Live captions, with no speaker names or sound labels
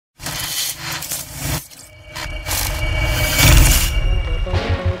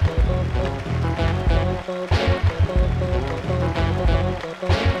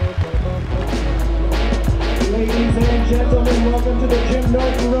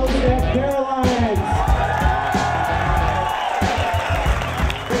Step Carolines.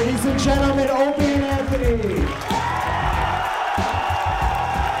 Ladies and gentlemen, Opie and Anthony.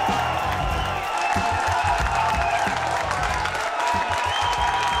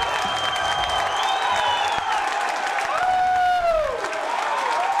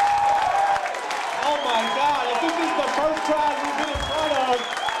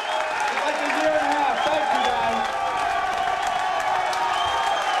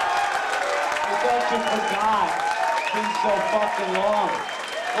 So fucking long.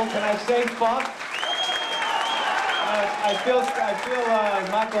 Oh, can I say fuck? I feel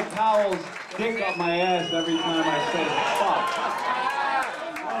Michael Powell's dick up my ass every time I say fuck.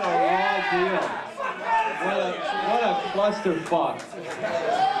 What a raw deal. What a clusterfuck.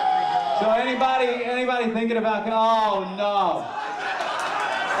 So anybody thinking about? Oh no.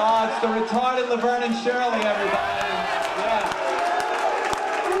 Oh, it's the retarded Laverne and Shirley, everybody. Yeah.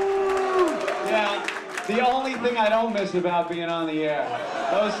 Yeah. The only thing I don't miss about being on the air,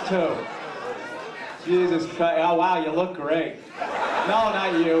 those two. Jesus Christ, oh wow, you look great. No,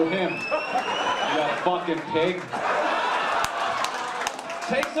 not you, him. You fucking pig.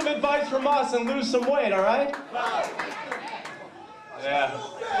 Take some advice from us and lose some weight, all right? Yeah.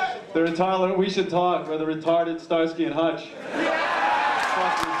 The retarded, we should talk, we're the retarded Starsky and Hutch.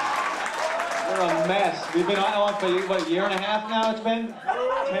 We're a mess. We've been on for, what, a year and a half now it's been?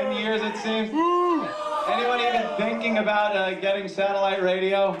 10 years it seems. Anyone even thinking about getting satellite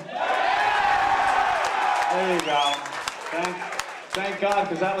radio? There you go. Thank God,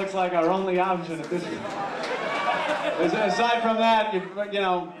 because that looks like our only option at this point. Aside from that, you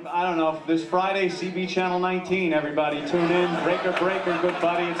know, I don't know, this Friday, CB Channel 19, everybody, tune in. Breaker, good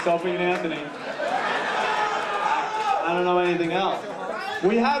buddy, it's Opie and Anthony. I don't know anything else.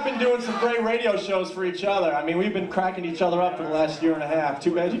 We have been doing some great radio shows for each other. I mean, we've been cracking each other up for the last year and a half.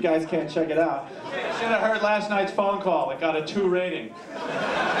 Too bad you guys can't check it out. Should have heard last night's phone call. It got a 2 rating.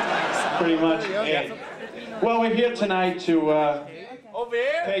 Pretty much 8. Well, we're here tonight to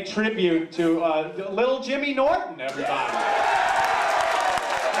pay tribute to little Jimmy Norton, everybody.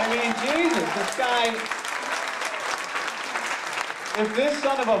 I mean, Jesus, this guy... If this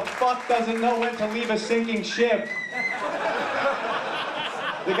son of a fuck doesn't know when to leave a sinking ship,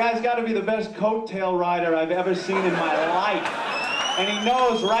 the guy's got to be the best coattail rider I've ever seen in my life. And he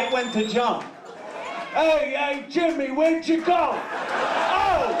knows right when to jump. Hey, Jimmy, where'd you go?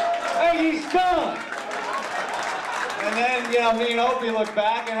 Oh, hey, he's gone. And then, you know, me and Opie look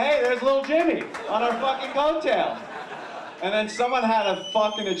back and, hey, there's little Jimmy on our fucking coattail. And then someone had a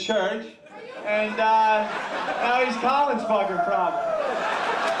fuck in a church, and now he's Colin's fucking problem.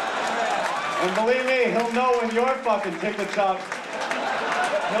 And believe me, he'll know when you're fucking tickle chump.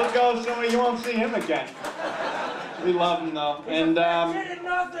 He'll go somewhere you won't see him again. We love him though. And fat-titted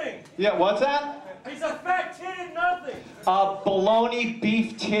nothing. Yeah, what's that? He's a fat-titted nothing. Baloney,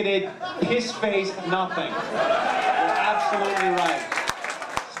 beef-titted, piss-faced nothing. You're absolutely right.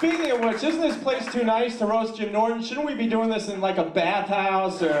 Speaking of which, isn't this place too nice to roast Jim Norton? Shouldn't we be doing this in like a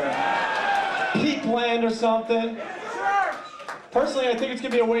bathhouse or Peepland or something? Personally, I think it's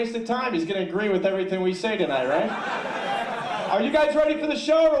gonna be a waste of time. He's gonna agree with everything we say tonight, right? Are you guys ready for the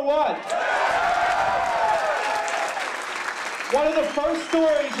show or what? One of the first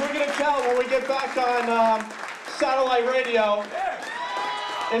stories we're going to tell when we get back on satellite radio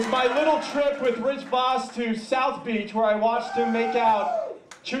is my little trip with Rich Vos to South Beach, where I watched him make out,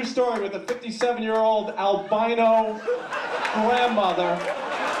 true story, with a 57-year-old albino grandmother.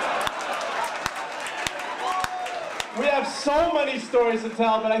 We have so many stories to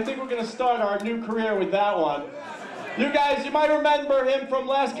tell, but I think we're going to start our new career with that one. You guys, you might remember him from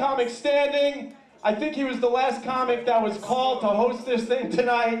Last Comic Standing. I think he was the last comic that was called to host this thing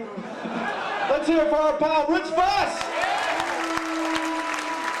tonight. Let's hear it for our pal, Rich Vos!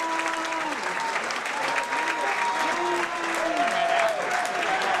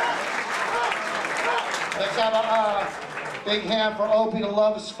 Let's have a big hand for Opie, the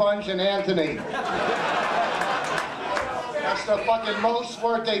Love Sponge, and Anthony. That's the fucking most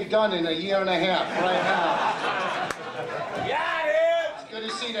work they've done in a year and a half right now. It's good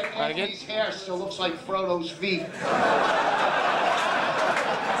to see that Anthony's hair still looks like Frodo's feet.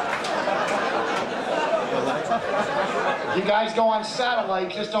 You guys go on satellite,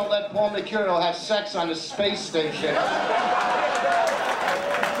 just don't let Paul Mercurio have sex on the space station.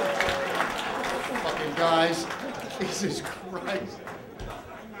 Fucking guys. Jesus Christ.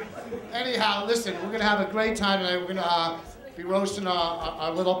 Anyhow, listen, we're gonna have a great time tonight. We're gonna be roasting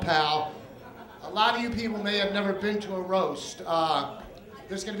our little pal. A lot of you people may have never been to a roast.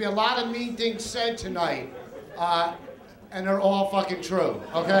 There's gonna be a lot of mean things said tonight. and they're all fucking true,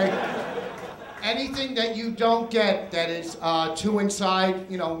 okay? Anything that you don't get that is too inside,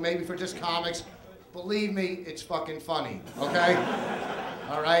 you know, maybe for just comics, believe me, it's fucking funny, okay?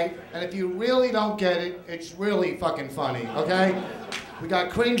 All right? And if you really don't get it, it's really fucking funny, okay? We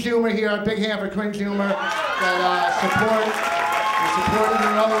got cringe humor here, a big hand for cringe humor that supporting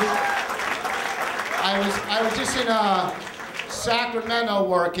the roast. I was just in Sacramento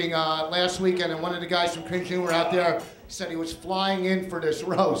working last weekend, and one of the guys from Cringe Humor out there said he was flying in for this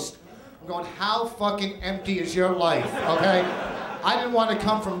roast. I'm going, how fucking empty is your life, okay? I didn't want to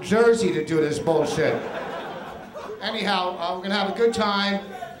come from Jersey to do this bullshit. Anyhow, we're gonna have a good time.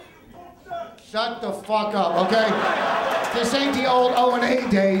 Shut the fuck up, okay? This ain't the old O&A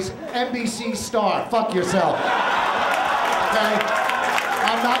days, NBC star, fuck yourself. Okay?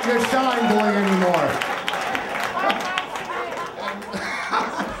 I'm not your shine boy anymore.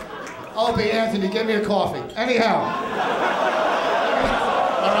 Opie Anthony, give me a coffee. Anyhow.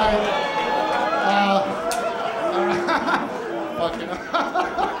 All right. Fucking.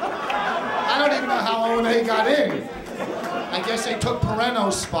 I don't even know how O&A got in. I guess they took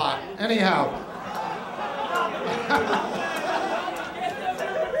Pereno's spot. Anyhow.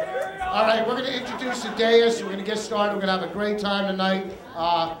 All right, we're going to introduce the dais. We're going to get started. We're going to have a great time tonight.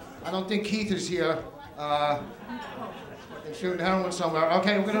 I don't think Keith is here. He's shooting heroin somewhere.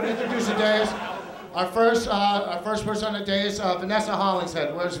 Okay, we're going to introduce the dais. Our first person on the dais, Vanessa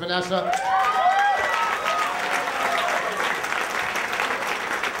Hollingshead. Where's Vanessa?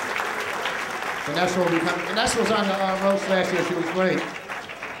 Vanessa will be coming. Vanessa was on the roast last year. She was great.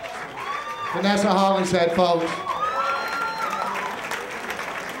 Vanessa Hollingshead, folks.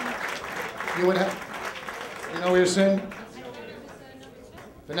 You know what you're saying?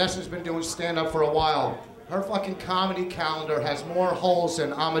 Vanessa's been doing stand-up for a while. Her fucking comedy calendar has more holes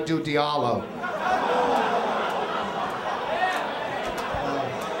than Amadou Diallo.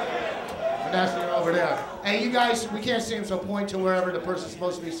 Vanessa, you're over there. Hey, you guys, we can't see him, so point to wherever the person's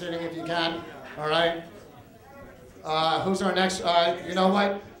supposed to be sitting if you can. All right? Who's our next? You know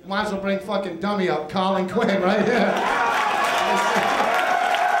what? Might as well bring fucking dummy up. Colin Quinn, right here.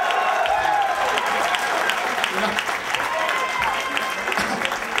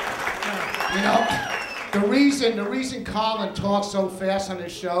 You know, the reason Colin talks so fast on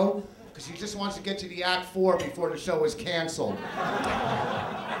his show, because he just wants to get to the Act 4 before the show is canceled.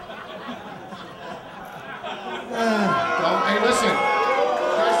 Hey, listen.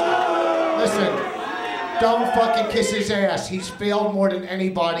 Don't fucking kiss his ass. He's failed more than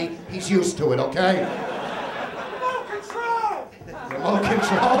anybody. He's used to it, okay? Remote control! Remote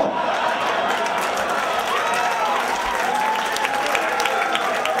control?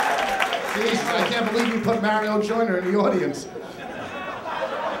 Jesus, I can't believe you put Mario Joyner in the audience.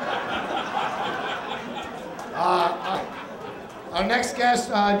 Our next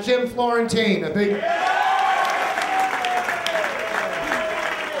guest, Jim Florentine, a big...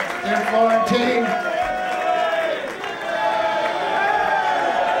 Jim Florentine.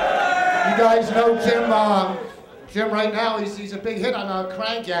 You guys know Jim. Jim right now, he's a big hit on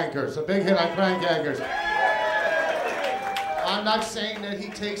Crank Yankers. A big hit on Crank Yankers. I'm not saying that he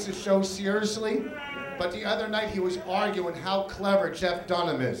takes the show seriously, but the other night he was arguing how clever Jeff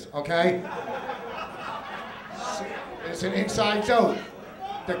Dunham is, okay? It's an inside joke.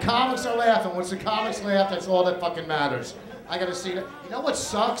 The comics are laughing. Once the comics laugh, that's all that fucking matters. I gotta see that. You know what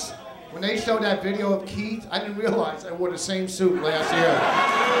sucks? When they showed that video of Keith, I didn't realize I wore the same suit last year.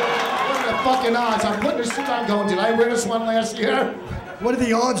 What are the fucking odds? I'm putting this suit on going, did I wear this one last year? What are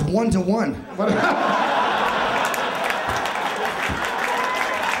the odds 1 to 1?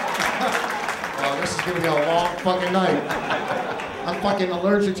 Oh, this is gonna be a long fucking night. I'm fucking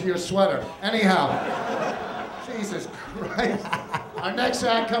allergic to your sweater. Anyhow, Jesus Christ. Our next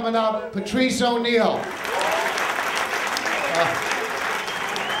act coming up, PatriceONeal.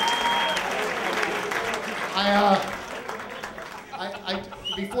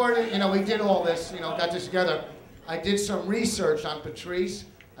 Before, you know, we did all this, you know, got this together, I did some research on Patrice,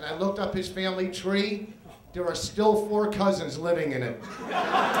 and I looked up his family tree. There are still 4 cousins living in it.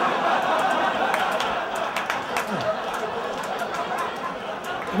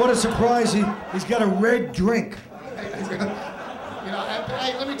 What a surprise, he's got a red drink. You know,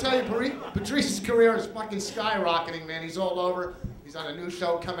 hey, let me tell you, Patrice's career is fucking skyrocketing, man. He's all over. He's on a new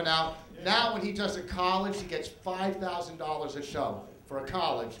show coming out. Now when he does a college, he gets $5,000 a show for a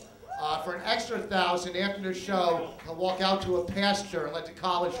college. For an extra $1,000 after the show, he'll walk out to a pasture and let the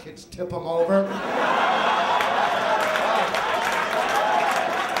college kids tip him over.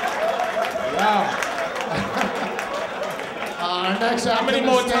 Wow. Our next How many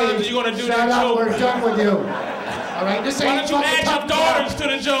more times are you gonna do that show? show? We're done with you. All right, this Why ain't don't you fucking add your tough daughters crowd.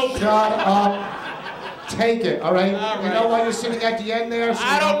 to the joke? Shut up. Take it, all right? All right. You know why you're sitting at the end there? So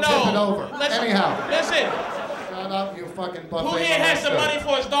I you don't tip it know. over. Listen, Anyhow. Listen. Shut up, you fucking buffet. Who here has some monster. money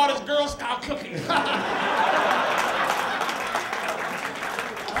for his daughter's Girl Scout cookies? Fucking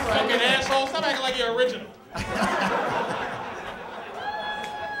asshole. Stop acting like you're original.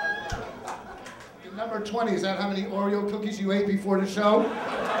 Number 20, is that how many Oreo cookies you ate before the show?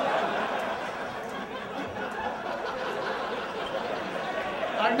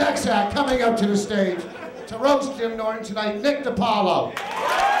 Our next act coming up to the stage to roast Jim Norton tonight, Nick DiPaolo.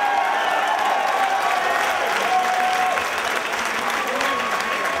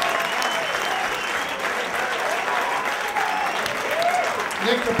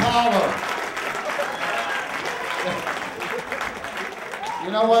 Nick DiPaolo.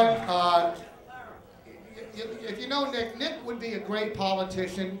 You know what? If you know Nick, Nick would be a great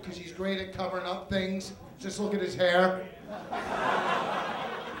politician because he's great at covering up things. Just look at his hair.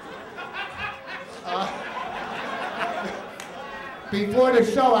 Before the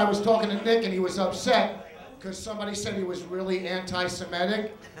show, I was talking to Nick and he was upset because somebody said he was really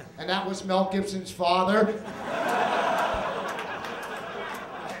anti-Semitic, and that was Mel Gibson's father.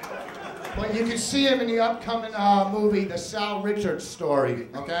 But you can see him in the upcoming movie, The Sal Richards Story,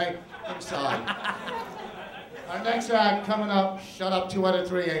 okay? Inside. Our next act coming up, shut up, 2 out of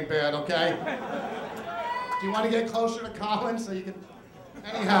 3 ain't bad, okay? Do you want to get closer to Colin so you can...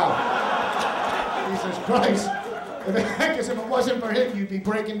 Anyhow. Jesus Christ. If it wasn't for him, you'd be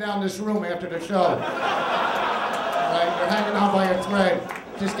breaking down this room after the show. All right, you're hanging on by a thread.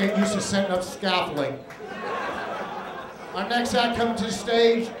 Just get used to setting up scaffolding. Our next act coming to the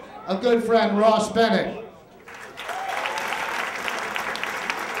stage, a good friend, Ross Bennett.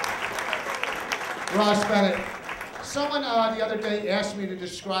 Ross Bennett. Someone the other day asked me to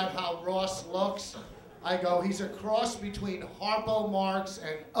describe how Ross looks. I go, he's a cross between Harpo Marx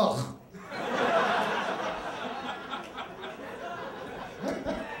and ugh.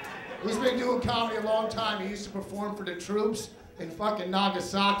 He's been doing comedy a long time. He used to perform for the troops in fucking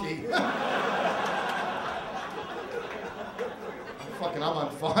Nagasaki. I'm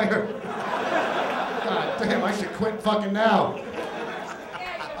on fire. God damn, I should quit fucking now.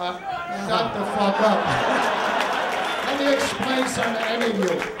 Shut the fuck up. Let me explain something to any of you.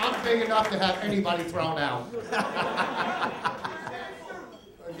 I'm big enough to have anybody thrown out.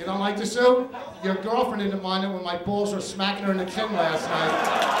 You don't like the suit? Your girlfriend didn't mind it when my balls were smacking her in the chin last night.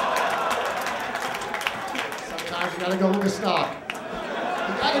 Sometimes you gotta go with the stock.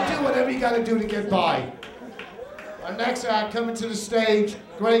 You gotta do whatever you gotta do to get by. Our next act coming to the stage,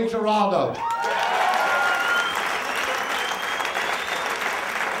 Greg Giraldo.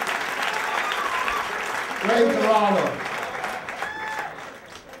 Greg Giraldo.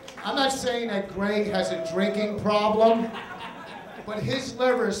 I'm not saying that Greg has a drinking problem, but his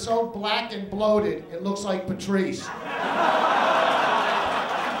liver is so black and bloated, it looks like Patrice.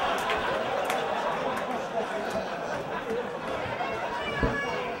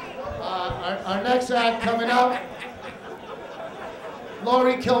 Our next act coming up,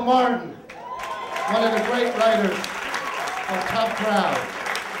 Laurie Kilmartin, one of the great writers of Tough Crowd.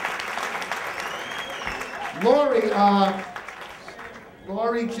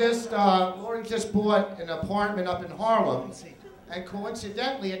 Laurie just bought an apartment up in Harlem, and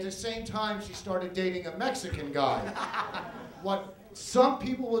coincidentally, at the same time, she started dating a Mexican guy. What some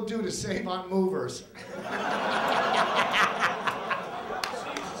people will do to save on movers.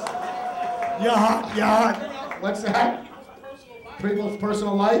 Yeah. What's that? People's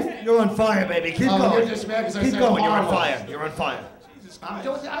personal life? You're on fire, baby. Keep going. You're just mad because I Keep said going. You're on Harlem. fire. You're on fire. I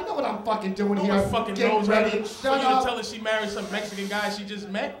know what I'm fucking doing No here. one fucking Getting knows ready. her. Shut You to up. tell her she married some Mexican guy she just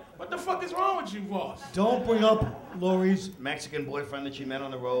met? What the fuck is wrong with you, boss? Don't bring up Laurie's Mexican boyfriend that she met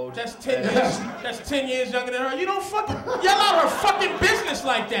on the road. That's 10 years. That's 10 years younger than her. You don't fucking yell out her fucking business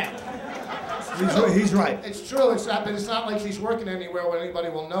like that. He's right. It's true. It's not like she's working anywhere where anybody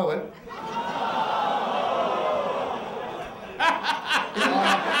will know it.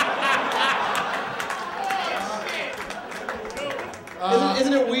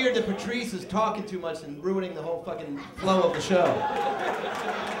 Isn't it weird that Patrice is talking too much and ruining the whole fucking flow of the show?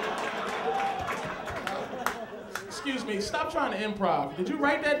 Excuse me, stop trying to improv. Did you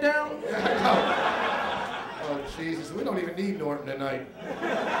write that down? Oh, Jesus. We don't even need Norton tonight.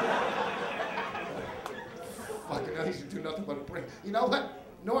 Fucking hell, he should do nothing but bring. You know what?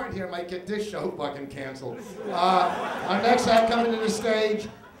 Norton here might get this show fucking canceled. Our next act coming to the stage,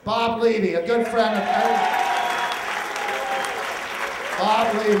 Bob Levy, a good friend of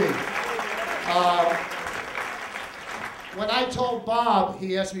Bob Levy. when I told Bob,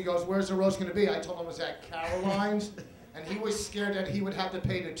 he asked me, he goes, where's the roast gonna be? I told him it was at Caroline's, and he was scared that he would have to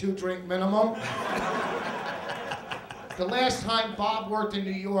pay the 2-drink minimum. The last time Bob worked in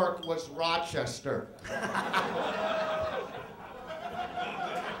New York was Rochester.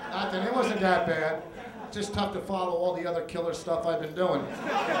 Nothing, it wasn't that bad. Just tough to follow all the other killer stuff I've been doing.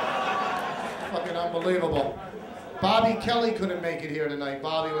 Fucking unbelievable. Bobby Kelly couldn't make it here tonight.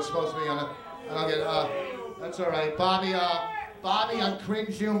 Bobby was supposed to be on a, I don't get, that's all right. Bobby on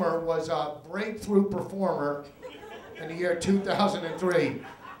Cringe Humor was a breakthrough performer in the year 2003.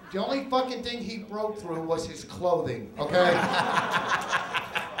 The only fucking thing he broke through was his clothing, okay?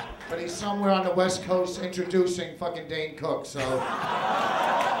 But he's somewhere on the West Coast introducing fucking Dane Cook, so.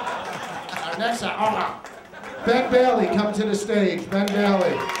 Our next, Ben Bailey, come to the stage. Ben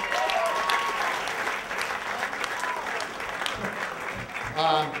Bailey.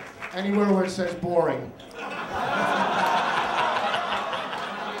 Anywhere where it says boring. I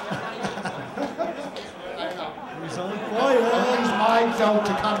know. He's on fire. Don't use my joke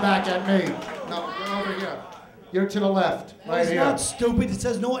to come back at me. No, you're over here. You're to the left, right It's here. not stupid. It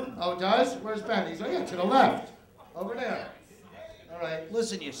says Norton. Oh, it does? Where's Ben? He's like, yeah, to the left. Over there. All right.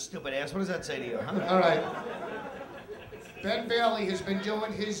 Listen, you stupid ass. What does that say to you, huh? All right. Ben Bailey has been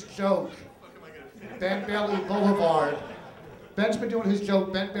doing his joke. Ben Bailey Boulevard. Ben's been doing his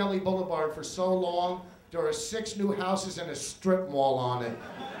joke, Ben Bailey Boulevard, for so long. There are 6 new houses and a strip mall on it.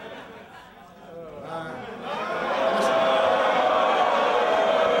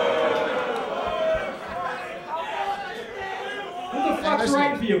 Who the fuck's listen.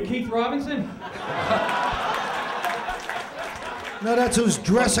 writing for you, Keith Robinson? No, that's who's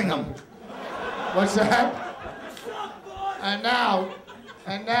dressing him. What's that? And now,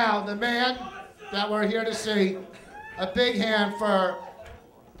 the man that we're here to see, a big hand for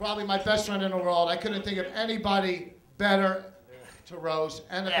probably my best friend in the world. I couldn't think of anybody better to roast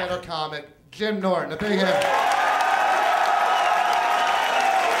and a better comic. Jim Norton, a big hand.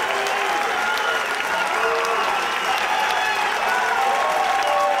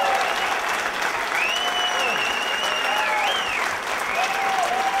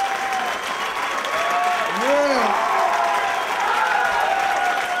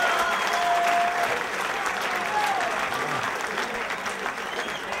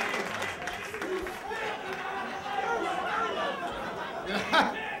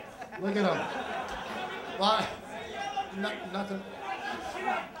 Look at him. Well, nothing.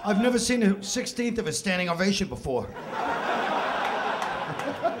 I've never seen a 16th of a standing ovation before.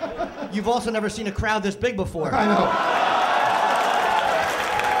 You've also never seen a crowd this big before. I know.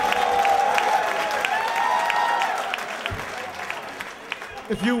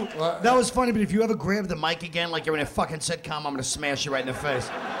 If you, that was funny, but if you ever grab the mic again like you're in a fucking sitcom, I'm gonna smash you right in the face.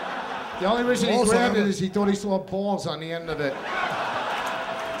 The only reason he Also, grabbed it is he thought he saw balls on the end of it.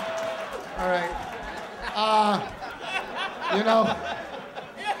 All right. You know.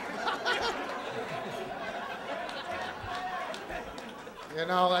 You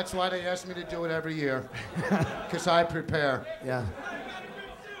know, that's why they asked me to do it every year. Because I prepare. Yeah.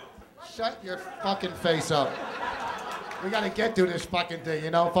 Shut your fucking face up. We gotta get through this fucking thing, you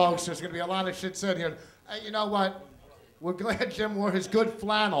know, folks. There's gonna be a lot of shit said here. Hey, you know what? We're glad Jim wore his good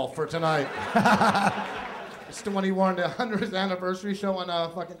flannel for tonight. It's the one he wore on the 100th anniversary show on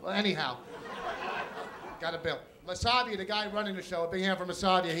fucking. Well, anyhow. Got a bill. Masavia, the guy running the show, a big hand for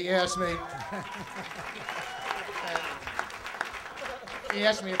Masavia, he asked me. He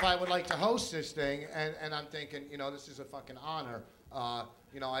asked me if I would like to host this thing, and I'm thinking, you know, this is a fucking honor.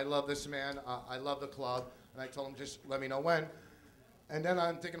 You know, I love this man, I love the club, and I told him just let me know when. And then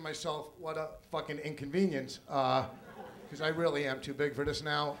I'm thinking to myself, what a fucking inconvenience, because I really am too big for this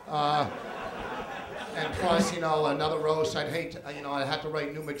now. And plus, you know, another roast, I'd hate to, you know, I'd have to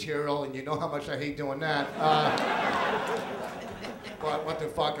write new material, and you know how much I hate doing that. But what the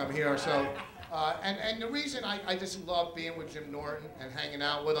fuck, I'm here, so. And the reason I just love being with Jim Norton and hanging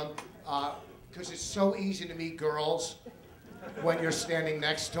out with him, because it's so easy to meet girls when you're standing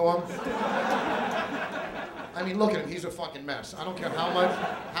next to him. I mean, look at him, he's a fucking mess. I don't care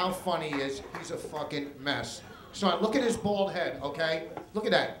how funny he is, he's a fucking mess. So look at his bald head, okay? Look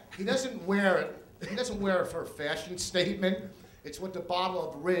at that. He doesn't wear it for a fashion statement. It's what the bottle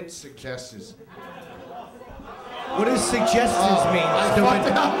of Rid suggests. What does suggestions mean? I fucked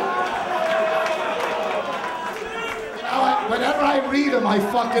it up. Whenever I read them, I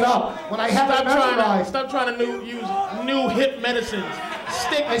fuck it up. When I have it memorized. Stop trying to use new hip medicines.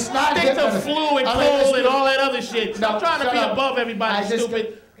 Stick It's not stick hip to medicine. flu and All right, cold listen. and all that other shit. Stop No, trying to shut be up. above everybody,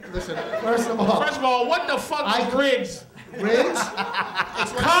 stupid. Listen, first of all. First of all, what the fuck is Riggs? Ridge?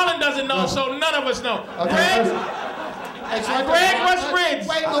 Colin doesn't know, so none of us know. Okay, Riggs? It's like Greg was Ridge.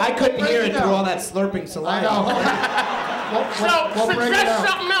 Wait, look, I couldn't hear it down. through all that slurping I saliva. know. We'll break it Suggest down.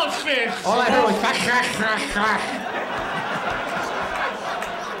 something else, Fish. All I heard was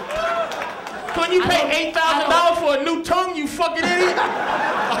Couldn't you pay $8,000 for a new tongue, you fucking idiot?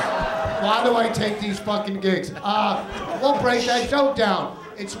 Why do I take these fucking gigs? We'll break that joke down.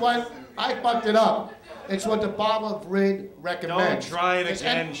 It's what I fucked it up. It's what the bottle of Rid recommends. Don't try it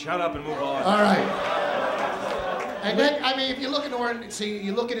again. Shut up and move on. All right. And then, I mean, if you look at Norton, see,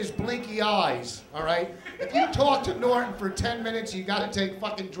 you look at his blinky eyes, all right? If you talk to Norton for 10 minutes, you gotta take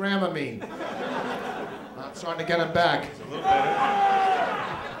fucking Dramamine. I'm starting to get him back. It's a little better.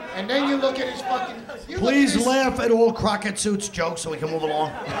 And then you look at his fucking... Please laugh at all Crockett Suits jokes so we can move along.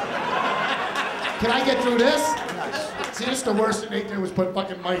 Can I get through this? See, this is the worst thing they did was put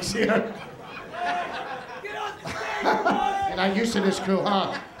fucking mics here. You're not used to this crew,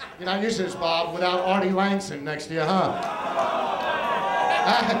 huh? You're not used to this, Bob, without Artie Langston next to you, huh?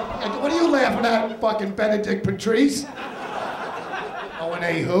 What are you laughing at, fucking Benedict Patrice?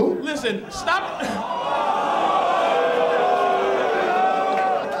 O&A who? Listen, stop.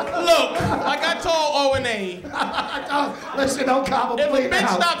 Look, like I told O&A, Listen, don't cobble if a bleed bitch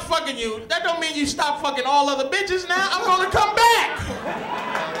out. stops fucking you, that don't mean you stop fucking all other bitches now. I'm gonna come back.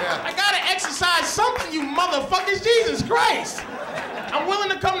 I gotta exercise something, you motherfuckers. Jesus Christ. I'm willing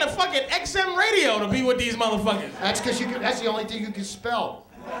to come to fucking XM radio to be with these motherfuckers. That's because that's the only thing you can spell.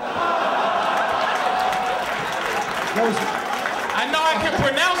 I know I can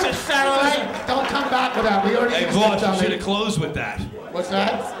pronounce it, satellite. Don't come back with that. We already Hey, used boss, it, you dummy. should have closed with that. What's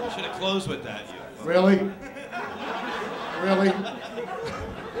that? Should have closed with that. Really? Really?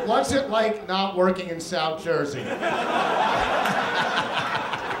 What's it like not working in South Jersey?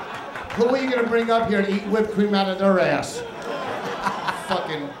 Who are you gonna bring up here to eat whipped cream out of their ass?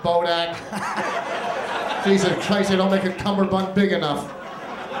 Fucking Bodak. Jesus Christ, they don't make a cummerbund big enough.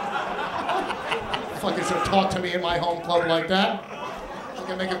 Fuckers don't talk to me in my home club like that. I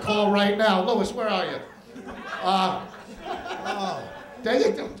can make a call right now. Louis, where are you? There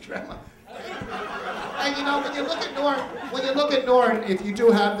you go, Grandma. And you know, when you look at Norton, if you do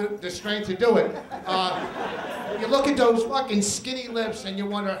have the strength to do it, you look at those fucking skinny lips and you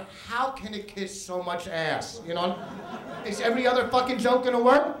wonder, how can it kiss so much ass? You know? Is every other fucking joke gonna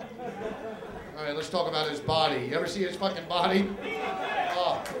work? All right, let's talk about his body. You ever see his fucking body?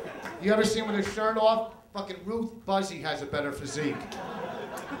 You ever see him with his shirt off? Fucking Ruth Buzzy has a better physique.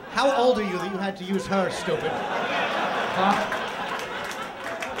 How old are you that you had to use her, stupid? Huh?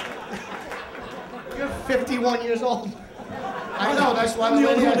 You're 51 years old. I know, that's why the I'm the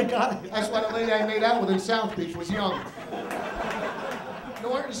lady only one that got it. that's why the lady I made out with in South Beach was young.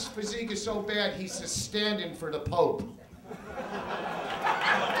 Norton's physique is so bad, he's a stand-in for the Pope.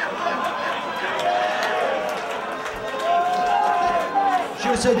 Should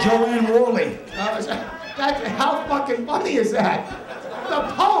have said Joanne Worley. How fucking funny is that? The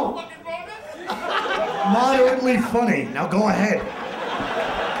Pope! Moderately funny. Now go ahead.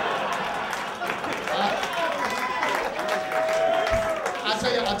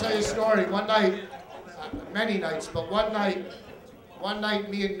 I'll tell you a story. One night, many nights, but one night,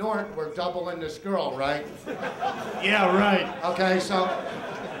 me and Norton were doubling this girl, right? Yeah, right. Okay, so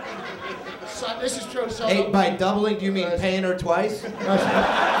this is true. So Hey, by doubling, do you mean paying her twice?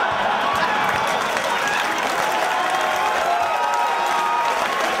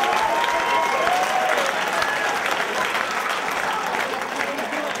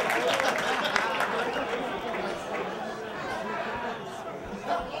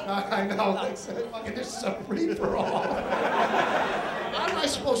 I know. Fucking this is a free-for-all. Aren't I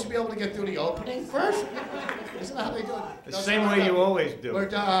supposed to be able to get through the opening first? Isn't that how they do it? The same way you always do.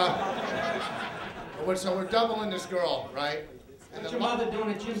 So we're doubling this girl, right? And What's your mother doing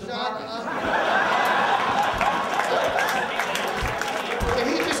at Jim's apartment? Did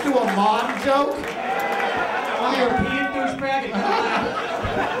he just do a mom joke? European douchebag.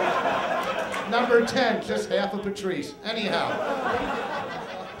 Number 10, just half a Patrice. Anyhow.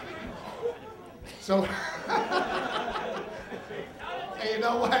 So, hey, you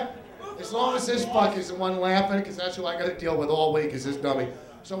know what? As long as this fuck is the one laughing, because that's who I got to deal with all week, is this dummy.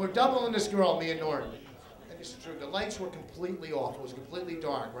 So we're doubling this girl, me and Norton. And this is true. The lights were completely off. It was completely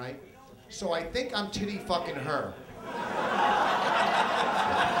dark, right? So I think I'm titty fucking her.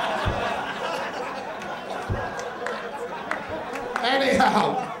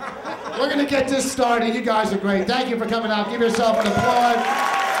 Anyhow, we're going to get this started. You guys are great. Thank you for coming out. Give yourself an applause.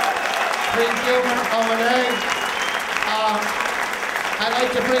 Green Humor, O&A. I'd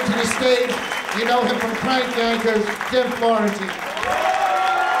like to bring to the stage, you know him from Crank Yankers, Jim Florentine.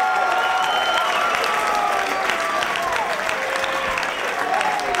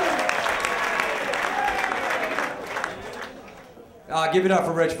 Give it up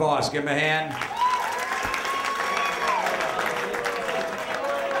for Rich Vos. Give him a hand.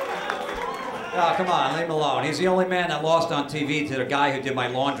 Oh, come on, leave him alone. He's the only man that lost on TV to the guy who did my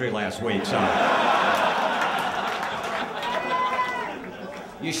laundry last week, so.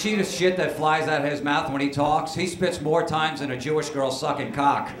 You see the shit that flies out of his mouth when he talks? He spits more times than a Jewish girl sucking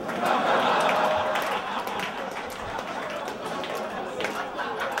cock.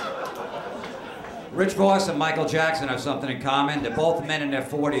 Rich Vos and Michael Jackson have something in common. They're both men in their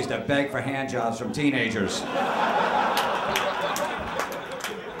 40s that beg for handjobs from teenagers.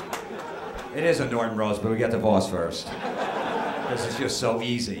 It is a Norton roast, but we get to Vos first. This is just so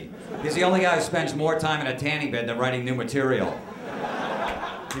easy. He's the only guy who spends more time in a tanning bed than writing new material.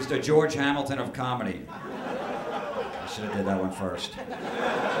 He's the George Hamilton of comedy. I should have did that one first.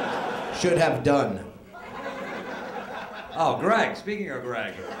 Should have done. Oh, Greg. Speaking of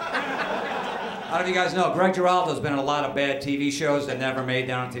Greg. I don't know if you guys know, Greg Giraldo's been in a lot of bad TV shows that never made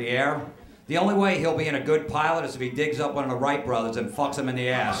down into the air. The only way he'll be in a good pilot is if he digs up one of the Wright brothers and fucks him in the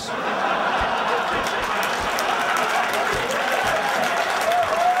ass.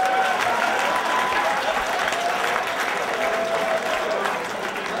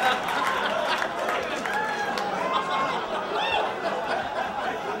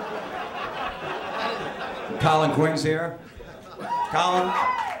 Colin Quinn's here. Colin,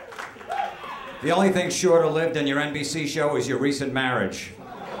 the only thing shorter lived in your NBC show is your recent marriage.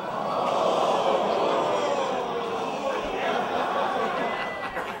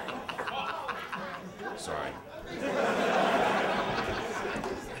 Sorry.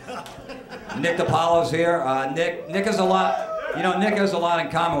 Nick DiPaolo's here. Nick has a lot, Nick has a lot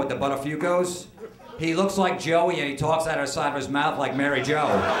in common with the Buttafuoco's. He looks like Joey and he talks out of the side of his mouth like Mary Jo.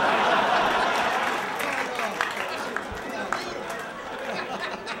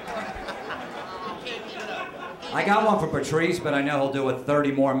 I got one for Patrice, but I know he'll do it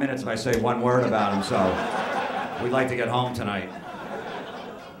 30 more minutes if I say one word about him, so we'd like to get home tonight.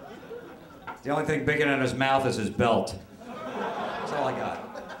 The only thing bigger than his mouth is his belt. That's all I got.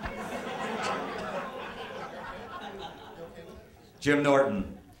 Jim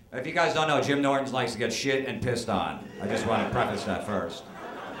Norton. If you guys don't know, Jim Norton likes to get shit and pissed on. I just want to preface that first.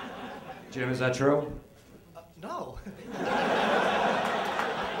 Jim, is that true? No.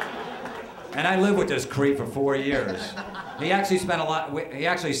 And I lived with this creep for 4 years. He actually he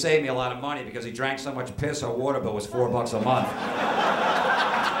actually saved me a lot of money because he drank so much piss, our water bill was $4 a month.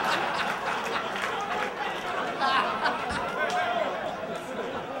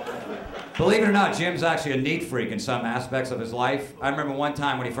 Believe it or not, Jim's actually a neat freak in some aspects of his life. I remember one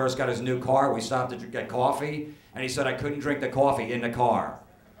time when he first got his new car, we stopped to get coffee, and he said I couldn't drink the coffee in the car.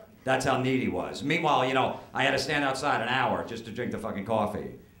 That's how neat he was. Meanwhile, I had to stand outside an hour just to drink the fucking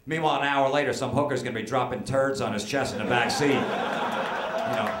coffee. Meanwhile, an hour later, some hooker's gonna be dropping turds on his chest in the back seat.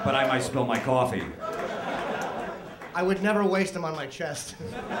 But I might spill my coffee. I would never waste them on my chest.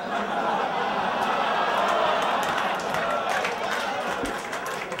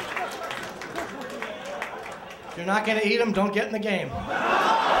 If you're not gonna eat them, don't get in the game.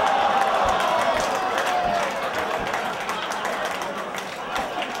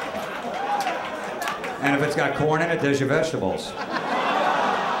 And if it's got corn in it, there's your vegetables.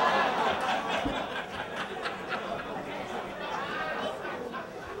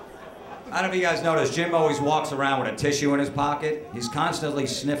 I don't know if you guys noticed, Jim always walks around with a tissue in his pocket. He's constantly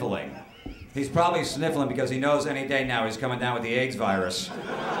sniffling. He's probably sniffling because he knows any day now he's coming down with the AIDS virus.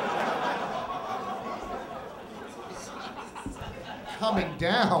 Coming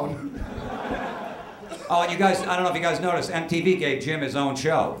down? Oh, and you guys, I don't know if you guys noticed, MTV gave Jim his own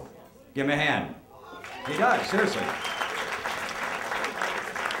show. Give him a hand. He does, seriously.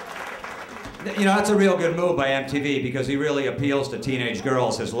 That's a real good move by MTV because he really appeals to teenage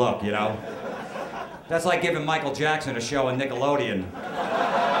girls, his look, That's like giving Michael Jackson a show on Nickelodeon.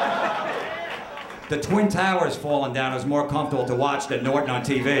 The Twin Towers falling down is more comfortable to watch than Norton on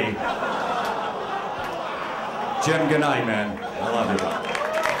TV. Jim, good night, man. I love you.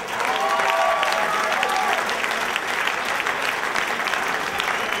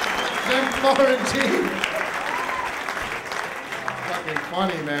 Jim Florentine. Fucking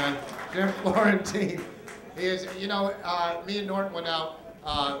funny, man. Jim Florentine. He is, me and Norton went out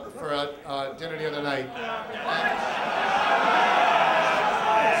for a dinner the other night.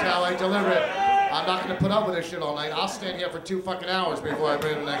 That's how I deliver it. I'm not gonna put up with this shit all night. I'll stand here for 2 fucking hours before I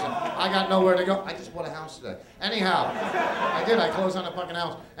bring the next one. I got nowhere to go. I just bought a house today. Anyhow, I did. I closed on a fucking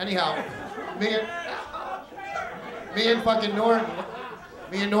house. Anyhow, me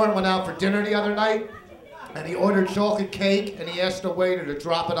and Norton went out for dinner the other night. And he ordered chocolate cake, and he asked the waiter to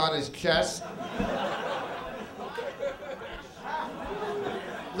drop it on his chest.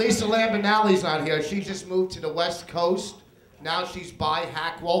 Lisa Lambanelli's not here. She just moved to the West Coast. Now she's by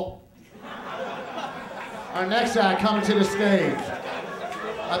Hackwell. Our next act coming to the stage.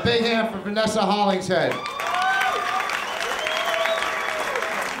 A big hand for Vanessa Hollingshead.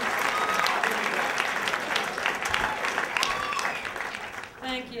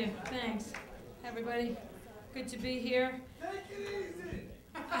 Thank you. Thanks, everybody. Good to be here. Take it easy.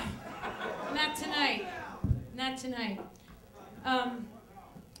 Not tonight. Not tonight.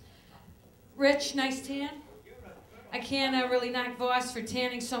 Rich, nice tan. I can't really knock Vos for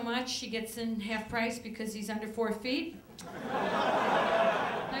tanning so much. She gets in half price because he's under 4 feet.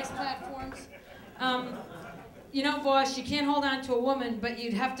 Nice platforms. You know, Vos, you can't hold on to a woman, but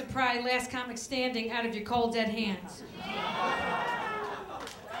you'd have to pry Last Comic Standing out of your cold, dead hands.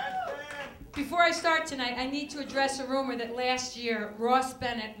 Before I start tonight, I need to address a rumor that last year, Ross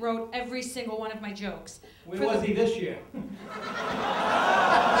Bennett wrote every single one of my jokes. Where was he this year?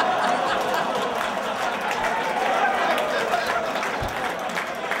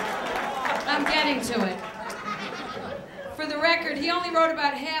 I'm getting to it. For the record, he only wrote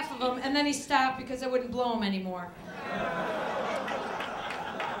about half of them, and then he stopped because I wouldn't blow him anymore.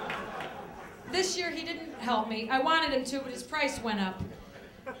 This year, he didn't help me. I wanted him to, but his price went up.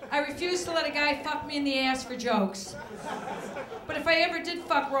 I refused to let a guy fuck me in the ass for jokes. But if I ever did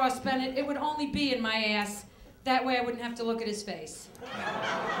fuck Ross Bennett, it would only be in my ass. That way I wouldn't have to look at his face.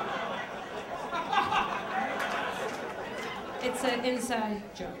 It's an inside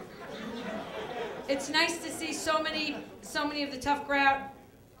joke. It's nice to see so many of the tough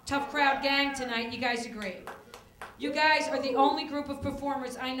crowd gang tonight. You guys agree. You guys are the only group of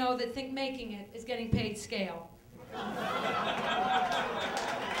performers I know that think making it is getting paid scale.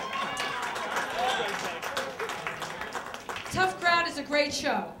 Tough Crowd is a great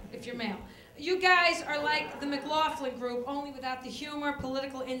show, if you're male. You guys are like the McLaughlin group, only without the humor,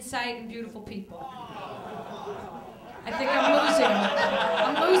 political insight, and beautiful people. I think I'm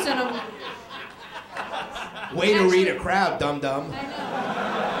losing them. Way to read a crowd, dum-dum. I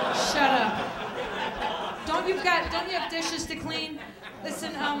know. Shut up. Don't you have dishes to clean?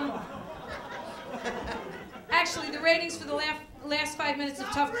 Listen, actually, the ratings for the last 5 minutes of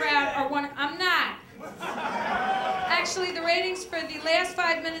Tough Crowd are one. I'm not. Actually, the ratings for the last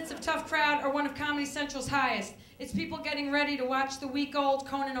 5 minutes of Tough Crowd are one of Comedy Central's highest. It's people getting ready to watch the week-old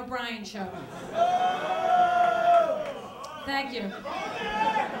Conan O'Brien show. Thank you.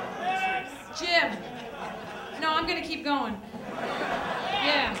 Jim. No, I'm gonna keep going.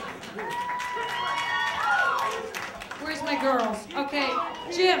 Yeah. Where's my girls? Okay,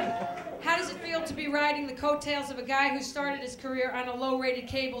 Jim. How does it feel to be riding the coattails of a guy who started his career on a low-rated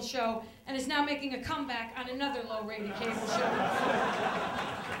cable show and is now making a comeback on another low-rated cable show?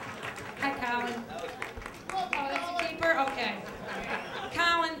 Hi, Colin. Oh, that's a keeper? Okay.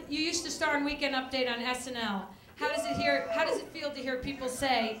 Colin, you used to star in Weekend Update on SNL. How does it feel to hear people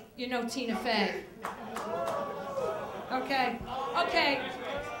say, you know Tina Fey? Okay. Okay.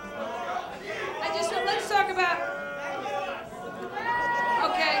 Let's talk about...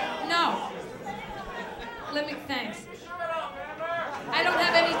 Okay, no. Thanks. I don't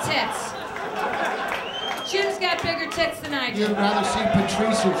have any tits. Jim's got bigger tits than I do. You'd rather see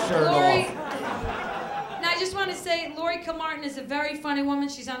Patrice's shirt off. Now, I just want to say, Laurie Kilmartin is a very funny woman.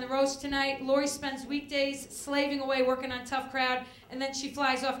 She's on the roast tonight. Laurie spends weekdays slaving away working on Tough Crowd, and then she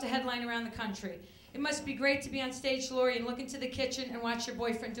flies off to headline around the country. It must be great to be on stage, Laurie, and look into the kitchen and watch your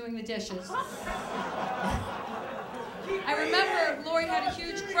boyfriend doing the dishes. I remember Laurie had a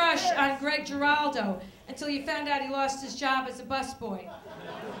huge crush on Greg Giraldo until you found out he lost his job as a busboy.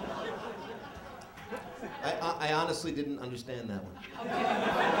 I honestly didn't understand that one. Okay.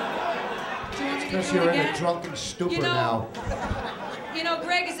 Because you're in a drunken stupor now. You know,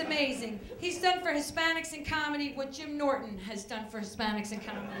 Greg is amazing. He's done for Hispanics in comedy what Jim Norton has done for Hispanics in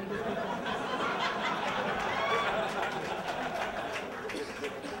comedy.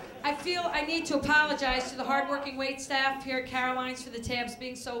 I feel I need to apologize to the hardworking wait staff here at Caroline's for the tabs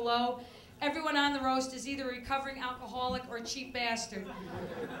being so low. Everyone on the roast is either a recovering alcoholic or a cheap bastard.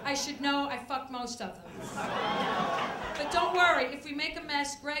 I should know I fucked most of them. But don't worry, if we make a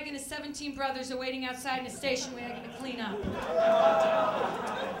mess, Greg and his 17 brothers are waiting outside in a station wagon to clean up.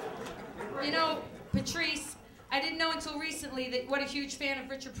 You know, Patrice, I didn't know until recently what a huge fan of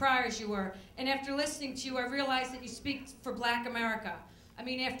Richard Pryor's you were. And after listening to you, I realized that you speak for Black America. I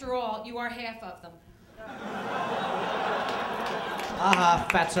mean, after all, you are half of them.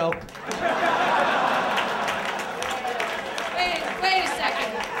 Fatso. Wait a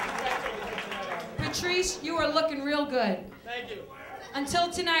second. Patrice, you are looking real good. Thank you. Until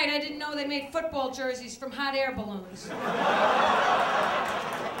tonight, I didn't know they made football jerseys from hot air balloons.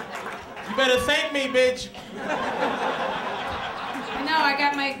 better thank me, bitch. I know, I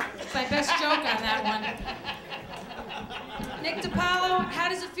got my best joke on that one. Nick DiPaolo, how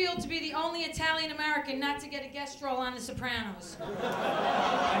does it feel to be the only Italian American not to get a guest role on The Sopranos?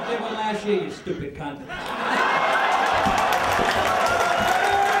 I did one last year, you stupid cunt.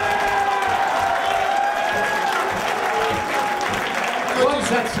 Whoops,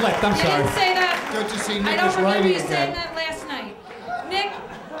 that slipped. I'm You sorry. didn't say that. Good to see I Nick don't is remember writing you saying again. that last night. Nick,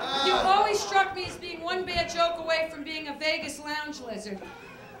 you always struck me as being one bad joke away from being a Vegas lounge lizard.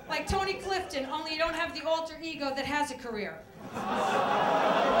 Like Tony Clifton, only you don't have the alter ego that has a career. I'm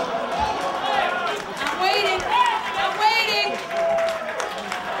waiting. I'm waiting.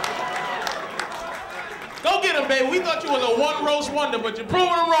 Go get him, baby. We thought you was a one roast wonder, but you're proving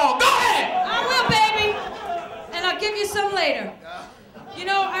them wrong. Go ahead! I will, baby. And I'll give you some later. You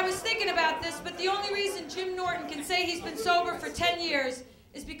know, I was thinking about this, but the only reason Jim Norton can say he's been sober for 10 years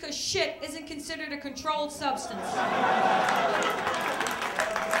is because shit isn't considered a controlled substance.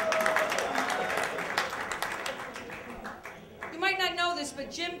 You might not know this,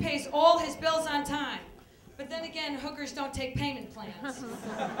 but Jim pays all his bills on time. But then again, hookers don't take payment plans.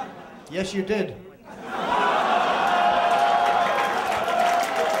 Yes, you did.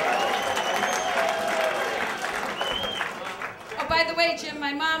 Oh, by the way, Jim,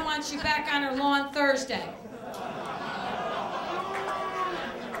 my mom wants you back on her lawn Thursday.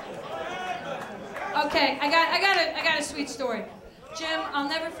 Okay, I got a sweet story. Jim, I'll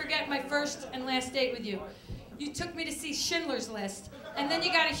never forget my first and last date with you. You took me to see Schindler's List, and then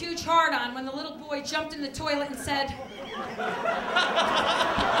you got a huge hard-on when the little boy jumped in the toilet and said,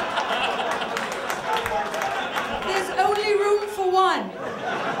 "There's only room for one."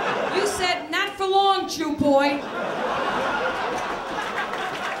 You said, "Not for long, Jew boy."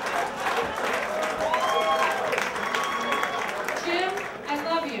 Jim, I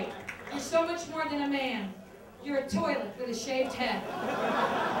love you. You're so much more than a man. You're a toilet with a shaved head.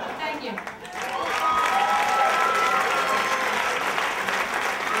 Thank you.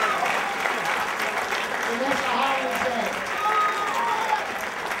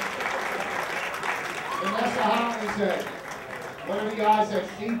 Vanessa Hollingshead. One of the guys that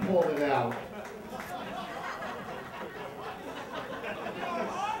she pulled it out.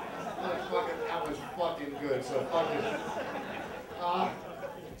 That was fucking good. So fucking.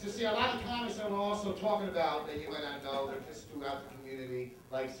 To see a lot of comments that we're also talking about that you might not know, they're just throughout the community.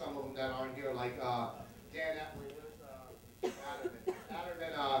 Like some of them that aren't here, like Dan Natterman.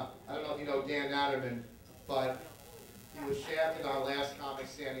 I don't know if you know Dan Natterman, but he was shafted on Last Comic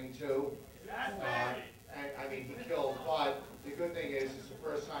Standing too. And I mean, he killed, but the good thing is, it's the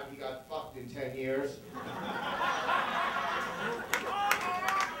first time he got fucked in 10 years.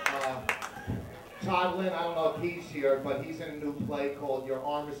 Todd Lynn, I don't know if he's here, but he's in a new play called Your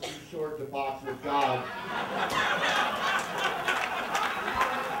Arm is Too Short to Box with God.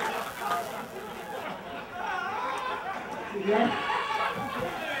 Is he here?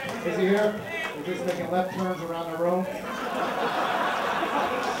 Is he here? We're just making left turns around the room.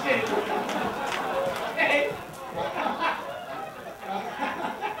 Shit. Hey,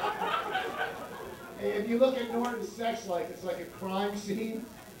 if you look at Norton's sex life, it's like a crime scene.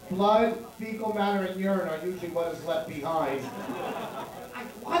 Blood, fecal matter, and urine are usually what is left behind.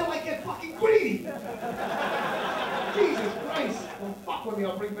 Why do I get fucking greedy? Jesus Christ. Don't fuck with me,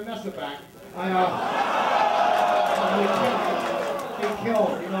 I'll bring Vanessa back. Get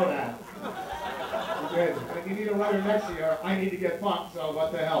killed, you know that. Good. And if you need a writer next year, I need to get fucked, so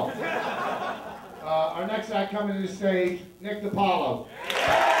what the hell. Our next act coming to the stage, Nick DiPaolo.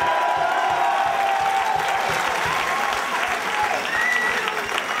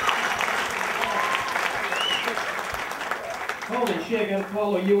 Holy shit, I gotta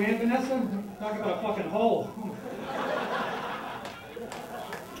follow you and Vanessa? Talk about a fucking hole.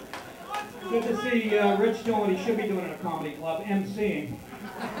 Good to see Rich doing what he should be doing in a comedy club, emceeing.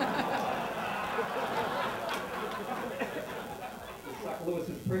 Suck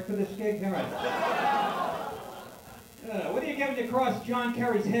Lewis's prick for this gig? All right. What are you giving across John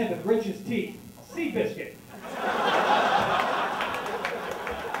Kerry's head with Rich's teeth? Seabiscuit.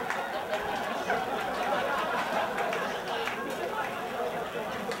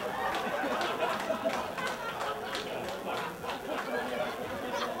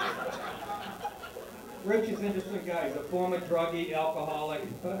 Rich is an interesting guy. He's a former druggie, alcoholic,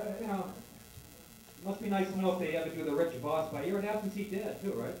 but, you know, must be nice to know if they ever do the Rich Vos by. You were absentee dad,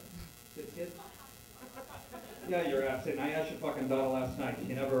 too, right? Kid? Yeah, you're absent. I asked your fucking daughter last night.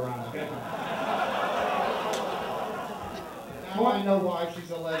 You're never around, okay? Now I know why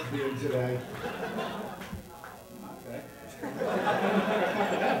she's a lesbian today. Okay. I didn't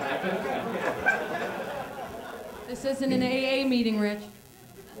think I fucked it up. This isn't an AA meeting, Rich.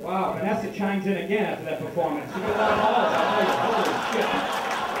 Wow, Vanessa chimes in again after that performance. You got a lot of holes. Holy shit.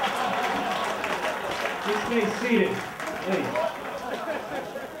 Please stay seated, please.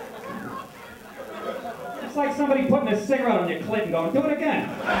 It's like somebody putting a cigarette on your clit and going, do it again.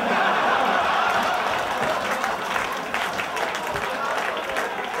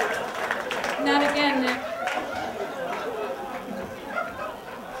 Not again, Nick.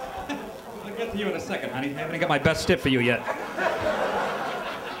 I'll get to you in a second, honey. I haven't got my best tip for you yet.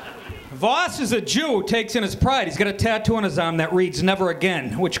 Vos is a Jew who takes in his pride. He's got a tattoo on his arm that reads "Never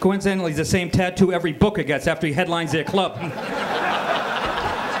Again," which coincidentally is the same tattoo every booker gets after he headlines their club.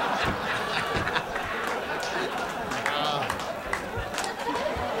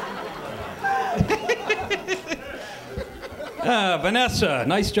 Vanessa.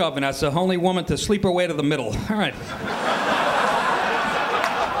 Nice job, Vanessa. Only woman to sleep her way to the middle. All right.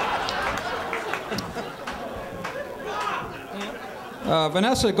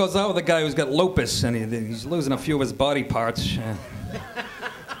 Vanessa goes out with a guy who's got lupus, and he's losing a few of his body parts.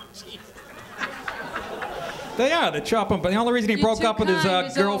 They're chopping, but the only reason he broke up with his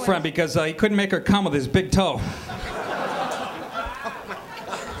girlfriend because he couldn't make her come with his big toe.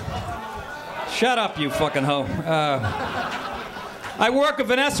 Shut up, you fucking hoe. I work with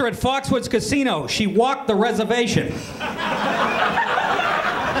Vanessa at Foxwoods Casino. She walked the reservation.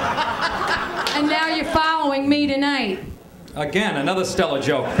 And now you're following me tonight. Again, another stellar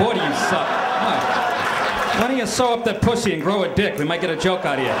joke. Boy, do you suck. Why don't you sew up that pussy and grow a dick? We might get a joke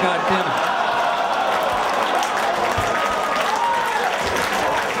out of you. God damn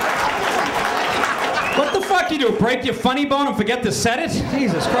it. What the fuck you do? Break your funny bone and forget to set it?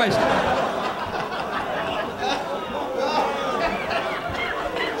 Jesus Christ.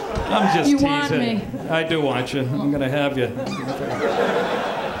 I'm just teasing. You want me. I do want you. I'm gonna have you.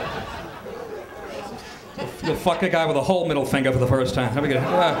 You'll fuck a guy with a whole middle finger for the first time. Have a good.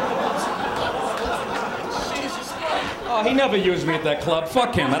 Oh, he never used me at that club.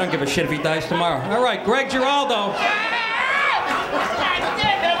 Fuck him. I don't give a shit if he dies tomorrow. All right, Greg Giraldo.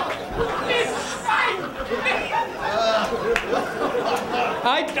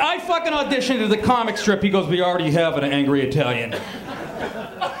 I fucking auditioned to the comic strip. He goes, "We already have an angry Italian."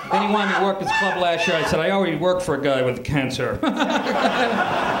 Then he wanted me to work his club last year. I said, "I already worked for a guy with cancer."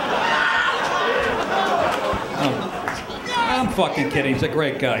 I'm fucking kidding. He's a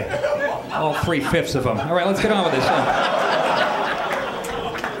great guy. All 3/5 of him. All right, let's get on with this.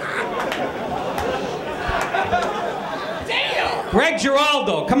 Greg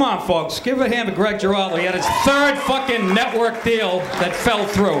Giraldo. Come on, folks. Give a hand to Greg Giraldo. He had his third fucking network deal that fell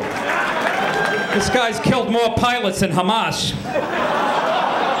through. This guy's killed more pilots than Hamas.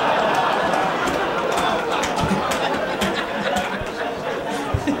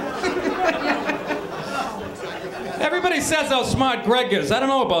 Everybody says how smart Greg is. I don't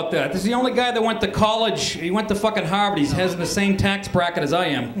know about that. This is the only guy that went to college. He went to fucking Harvard. He's in the same tax bracket as I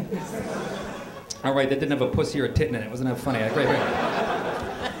am. All right, that didn't have a pussy or a tit in it. Wasn't that funny? Great.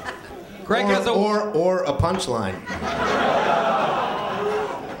 Greg has a... Or a punchline.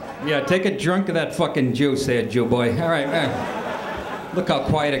 Yeah, take a drink of that fucking juice there, Jew boy. All right. Look how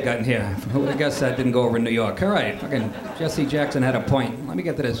quiet it got in here. I guess that didn't go over in New York. All right, fucking Jesse Jackson had a point. Let me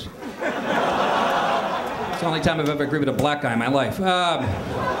get to this. It's the only time I've ever agreed with a black guy in my life. Now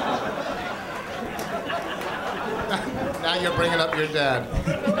you're bringing up your dad.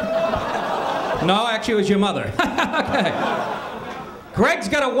 No, actually it was your mother. Okay. Greg's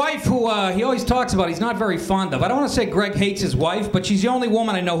got a wife who he always talks about he's not very fond of. I don't want to say Greg hates his wife, but she's the only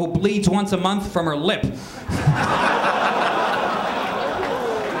woman I know who bleeds once a month from her lip.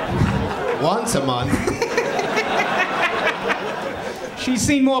 Once a month? She's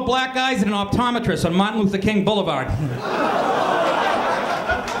seen more black eyes than an optometrist on Martin Luther King Boulevard.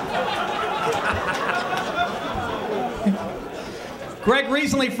 Greg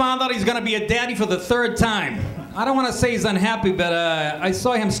recently found out he's going to be a daddy for the third time. I don't want to say he's unhappy, but I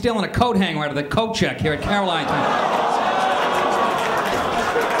saw him stealing a coat hanger out of the coat check here at Caroline.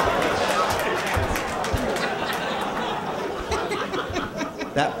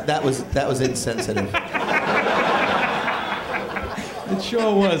 That was insensitive. It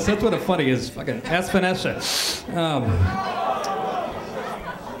sure was. That's what the funny is. Fucking ask Vanessa.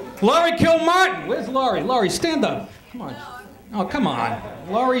 Laurie Kilmartin. Where's Laurie? Laurie, stand up. Come on. Oh, come on.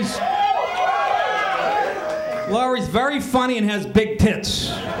 Laurie's very funny and has big tits.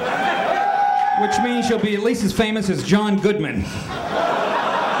 Which means she'll be at least as famous as John Goodman.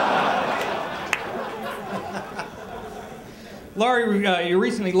 Laurie, you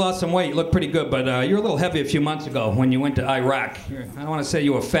recently lost some weight. You look pretty good, but you were a little heavy a few months ago when you went to Iraq. I don't want to say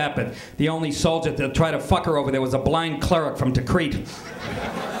you were fat, but the only soldier that tried to fuck her over there was a blind cleric from Tikrit.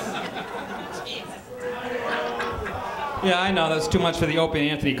 Yeah, I know, that's too much for the Opie and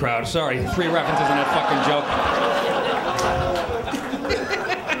Anthony crowd. Sorry, 3 references in that fucking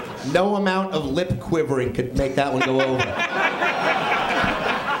joke. No amount of lip quivering could make that one go over.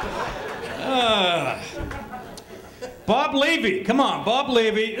 Bob Levy, come on, Bob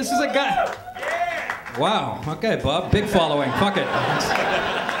Levy. This is a guy. Wow, okay, Bob, big following, fuck it.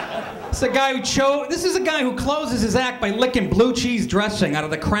 This is a guy who closes his act by licking blue cheese dressing out of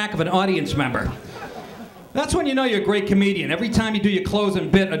the crack of an audience member. That's when you know you're a great comedian. Every time you do your closing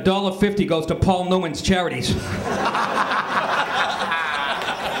bit, $1.50 goes to Paul Newman's charities.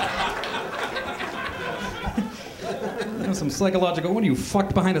 Some psychological. What are you,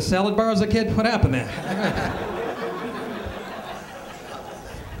 fucked behind a salad bar as a kid? What happened there?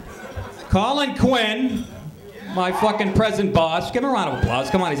 Colin Quinn, my fucking present boss. Give him a round of applause.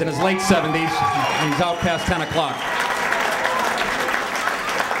 Come on, he's in his late 70s. And he's out past 10 o'clock.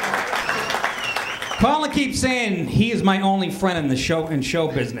 Colin keeps saying he is my only friend in the show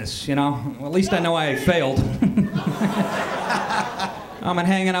business, you know? Well, at least I know I failed. I'm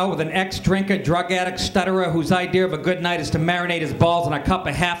hanging out with an ex-drinker, drug addict, stutterer whose idea of a good night is to marinate his balls in a cup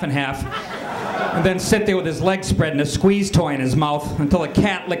of half and half and then sit there with his legs spread and a squeeze toy in his mouth until a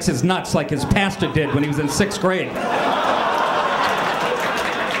cat licks his nuts like his pastor did when he was in 6th grade.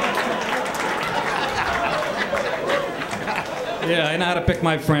 Yeah, I know how to pick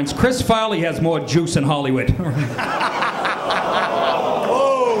my friends. Chris Farley has more juice in Hollywood.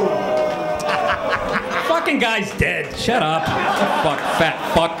 Fucking guy's dead. Shut up. Fuck, fat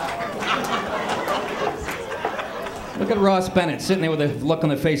fuck. Look at Ross Bennett sitting there with a look on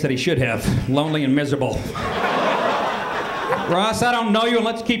the face that he should have. Lonely and miserable. Ross, I don't know you, and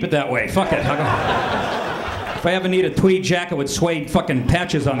let's keep it that way. Fuck it. If I ever need a tweed jacket with suede fucking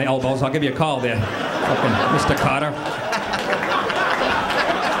patches on the elbows, I'll give you a call there. Fucking Mr. Carter.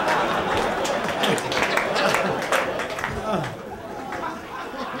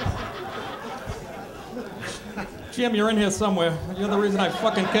 Jim, you're in here somewhere. You're the reason I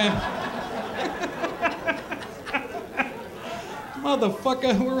fucking came.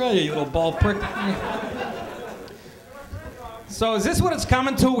 Motherfucker, where are you little ball prick? So is this what it's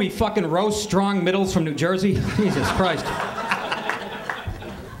coming to? We fucking roast strong middles from New Jersey? Jesus Christ.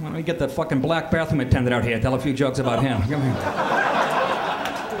 Why don't we get the fucking black bathroom attendant out here, tell a few jokes about him. Come here.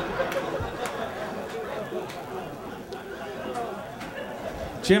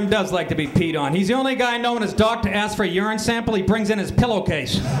 Jim does like to be peed on. He's the only guy I know when his doctor asks for a urine sample, he brings in his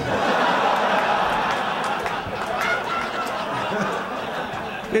pillowcase.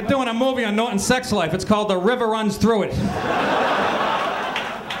 They're doing a movie on Norton's sex life. It's called The River Runs Through It.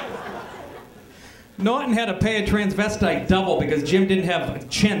 Norton had to pay a transvestite double because Jim didn't have a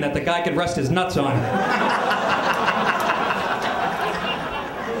chin that the guy could rest his nuts on.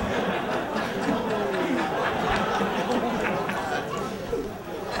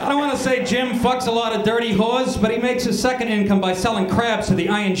 I don't want to say Jim fucks a lot of dirty whores, but he makes his second income by selling crabs to the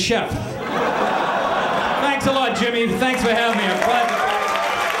Iron Chef. Thanks a lot, Jimmy. Thanks for having me. I'm glad to...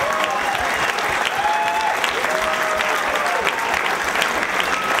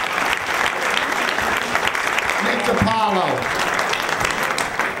 DiPaolo.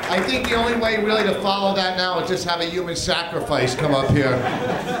 I think the only way really to follow that now is just have a human sacrifice come up here.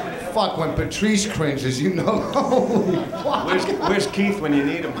 Fuck, when Patrice cringes, you know. Holy fuck. Where's Keith when you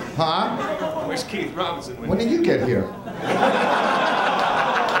need him? Huh? Where's Keith Robinson? When did you get here?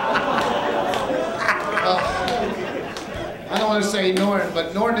 I don't want to say Norton,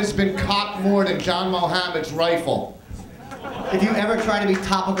 but Norton has been cocked more than John Mohammed's rifle. If you ever try to be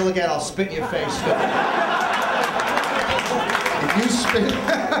topical again, I'll spit in your face. If you spit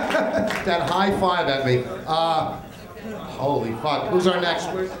that high five at me, holy fuck. Who's our next?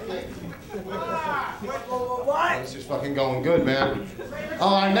 This is fucking going good, man.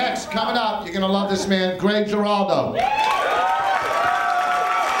 Oh, our next, coming up, you're gonna love this man, Greg Giraldo.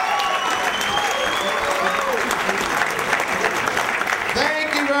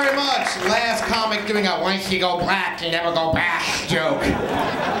 Thank you very much. Last comic doing a once you go black, you never go back joke.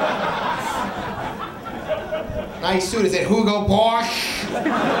 Nice suit. Is it Hugo Boss?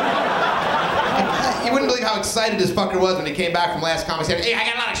 You wouldn't believe how excited this fucker was when he came back from last comic. He said, hey, I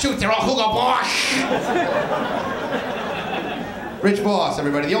got a lot of suits. They're all Hugo Boss. Rich Vos,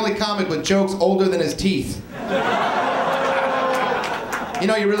 everybody. The only comic with jokes older than his teeth. You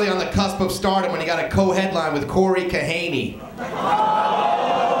know you're really on the cusp of stardom when you got a co-headline with Corey Kahaney.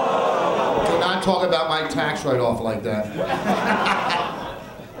 Do not not talk about my tax write-off like that.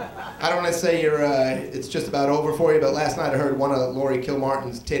 I don't want to say it's just about over for you, but last night I heard one of Laurie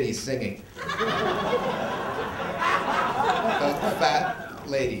Kilmartin's titties singing. Fat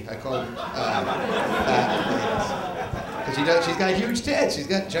lady. I call them fat ladies. Because she's got huge tits. She's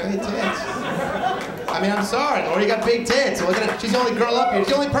got giant tits. I mean, I'm sorry, Laurie, you got big tits. Look at it. She's the only girl up here.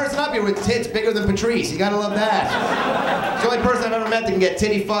 She's the only person up here with tits bigger than Patrice. You gotta love that. She's the only person I've ever met that can get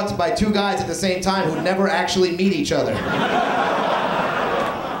titty fucked by two guys at the same time who never actually meet each other.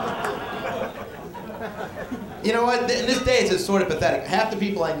 You know what? In this day, it's just sort of pathetic. Half the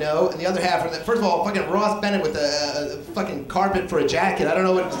people I know, and the other half are, first of all, fucking Ross Bennett with a fucking carpet for a jacket. I don't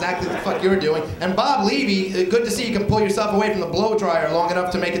know what exactly the fuck you're doing. And Bob Levy, good to see you can pull yourself away from the blow dryer long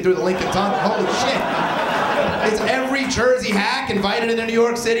enough to make it through the Lincoln Tunnel. Holy shit. Is every Jersey hack invited into New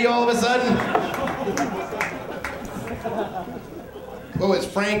York City all of a sudden? What was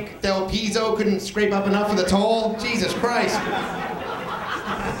Frank Del Pizzo couldn't scrape up enough for the toll? Jesus Christ.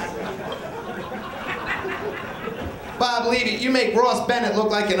 Bob Levy, you make Ross Bennett look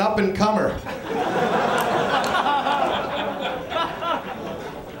like an up-and-comer.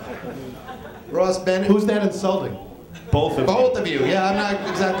 Ross Bennett? Who's that insulting? Both of you. Both of you. Yeah, I'm not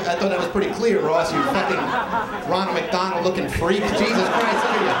exactly. I thought that was pretty clear, Ross. You fucking Ronald McDonald-looking freak. Jesus Christ, look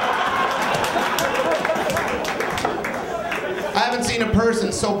at you. I haven't seen a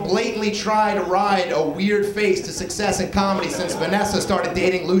person so blatantly try to ride a weird face to success in comedy since Vanessa started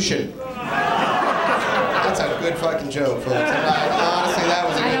dating Lucian. That's a good fucking joke, folks. Honestly, that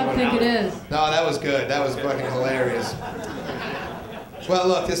was a good one. I don't think it is. No, that was good. That was fucking hilarious. Well,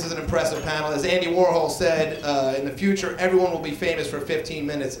 look, this is an impressive panel. As Andy Warhol said, in the future, everyone will be famous for 15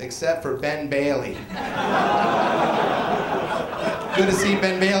 minutes except for Ben Bailey. Good to see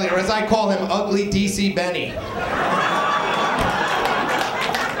Ben Bailey, or as I call him, Ugly DC Benny.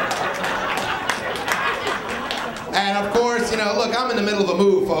 And of course, you know, look, I'm in the middle of a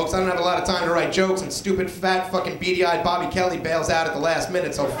move, folks. I don't have a lot of time to write jokes, and stupid, fat, fucking beady-eyed Bobby Kelly bails out at the last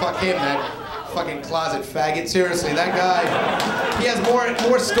minute, so fuck him, that fucking closet faggot. Seriously, that guy, he has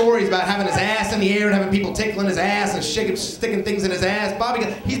more stories about having his ass in the air and having people tickling his ass and sticking things in his ass. Bobby,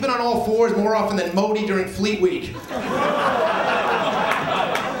 he's been on all fours more often than Modi during Fleet Week.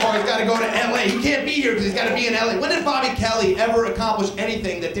 Oh, he's got to go to LA. He can't be here because he's got to be in LA. When did Bobby Kelly ever accomplish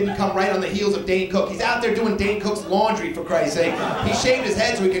anything that didn't come right on the heels of Dane Cook? He's out there doing Dane Cook's laundry, for Christ's sake. He shaved his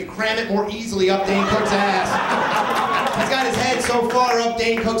head so he could cram it more easily up Dane Cook's ass. He's got his head so far up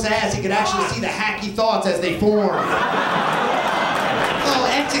Dane Cook's ass he could actually see the hacky thoughts as they form. Oh,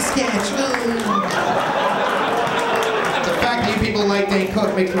 Etch-a-Sketch. The fact that you people like Dane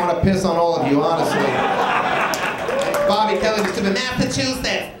Cook makes me want to piss on all of you, honestly. Bobby Kelly was to the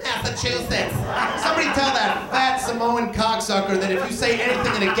Massachusetts. Somebody tell that fat Samoan cocksucker that if you say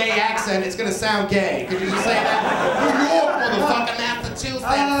anything in a gay accent, it's gonna sound gay. Could you just say that? New York, motherfucking Massachusetts.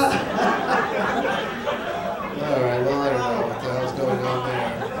 All right, well, I don't know what the hell's going on there.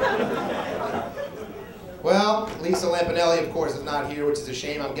 Well, Lisa Lampanelli, of course, is not here, which is a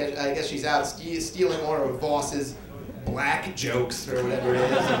shame. I guess she's out stealing one of Voss's black jokes or whatever it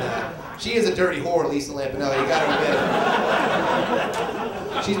is. And, she is a dirty whore, Lisa Lampanelli, you gotta admit.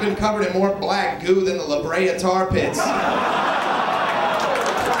 She's been covered in more black goo than the La Brea tar pits.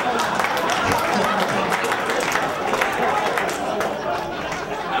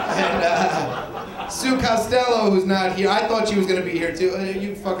 And Sue Costello, who's not here, I thought she was gonna be here too.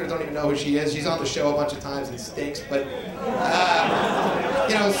 You fuckers don't even know who she is. She's on the show a bunch of times and stinks, but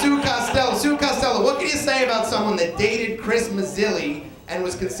you know, Sue Costello, what can you say about someone that dated Chris Mazzilli and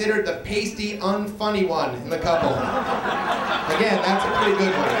was considered the pasty, unfunny one in the couple? Again, that's a pretty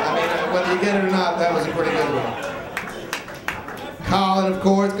good one. I mean, whether you get it or not, that was a pretty good one. Colin, of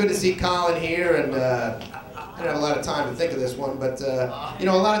course, good to see Colin here, and I didn't have a lot of time to think of this one, but you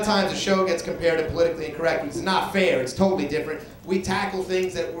know, a lot of times the show gets compared to Politically Incorrect, which is not fair. It's totally different. We tackle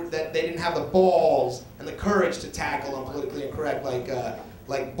things that they didn't have the balls and the courage to tackle on Politically Incorrect,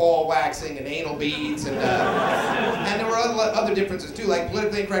 like ball waxing and anal beads, and there were other differences too. Like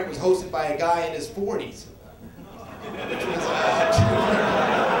Politically Incorrect was hosted by a guy in his 40s, which was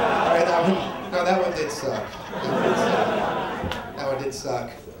that one did suck. That one did suck.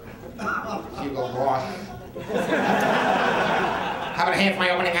 Hugo Roth. How about a hand for my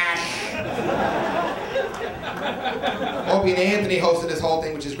opening act? Opie and Anthony hosted this whole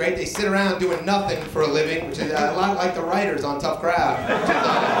thing, which is great. They sit around doing nothing for a living, which is a lot like the writers on Tough Crowd.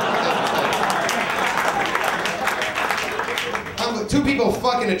 Two people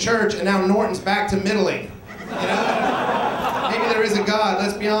fuck in a church, and now Norton's back to middling. You know? Maybe there is a to God,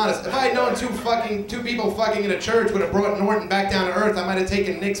 let's be honest. If I had known two people fucking in a church would have brought Norton back down to earth, I might have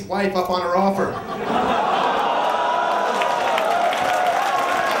taken Nick's wife up on her offer.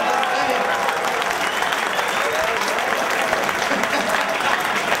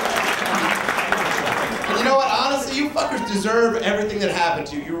 You know what? Honestly, you fuckers deserve everything that happened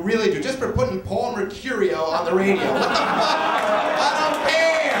to you. You really do. Just for putting Paul Mercurio on the radio. What the fuck? I don't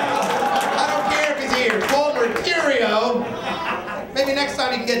care. I don't care if he's here. Paul Mercurio. Maybe next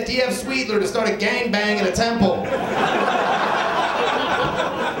time you can get D.F. Sweetler to start a gangbang in a temple.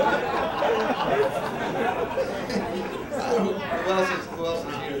 Who else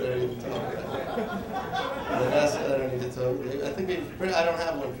is here that I need to talk about? Vanessa, I don't need to talk. I don't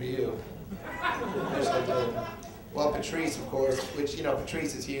have one for you. I wish I did. Well, Patrice, of course, which, you know,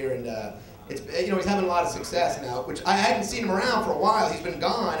 Patrice is here, and it's, you know, he's having a lot of success now, which I hadn't seen him around for a while. He's been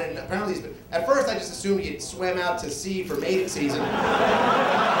gone, and apparently he's been, at first I just assumed he had swam out to sea for mating season. Turns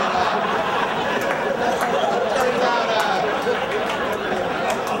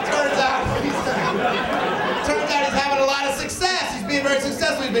out he's having a lot of success. He's being very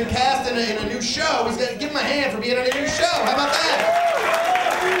successful. He's been cast in a new show. He's gonna give him a hand for being in a new show. How about that?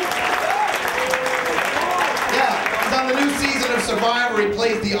 On the new season of Survivor, he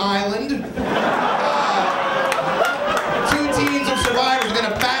plays the island. Two teams of survivors are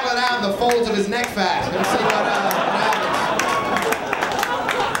going to battle it out in the folds of his neck fat. Let's see what happens.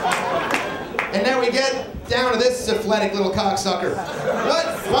 And then we get down to this syphilitic little cocksucker. What?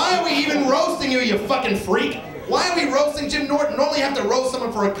 Why are we even roasting you, you fucking freak? Why are we roasting Jim Norton? Normally you have to roast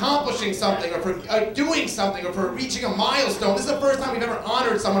someone for accomplishing something, or for doing something, or for reaching a milestone. This is the first time we've ever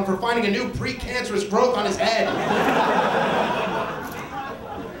honored someone for finding a new precancerous growth on his head.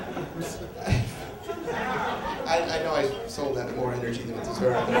 I know I sold that with more energy than it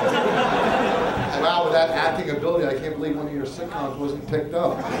deserved. Wow, with that acting ability, I can't believe one of your sitcoms wasn't picked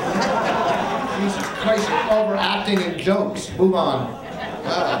up. Jesus Christ, you're overacting in jokes. Move on.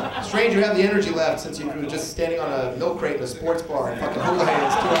 Strange you have the energy left since you were just standing on a milk crate in a sports bar and fucking hula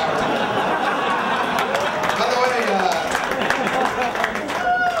hands 2 hours ago. By the way,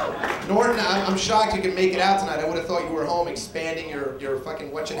 Norton, I'm shocked you can make it out tonight. I would have thought you were home expanding your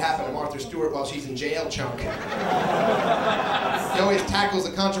fucking What Should Happen to Martha Stewart while she's in jail chunk. He always tackles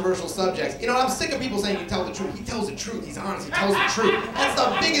the controversial subjects. You know, I'm sick of people saying you tell the truth. He tells the truth. He's honest. He tells the truth. That's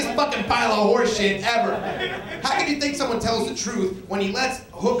the biggest fucking pile of horse shit ever. How can you think someone tells the truth when he lets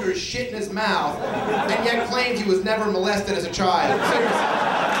hookers shit in his mouth and yet claims he was never molested as a child? Seriously.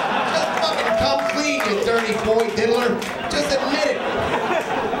 Just fucking come clean, you dirty boy diddler. Just admit it.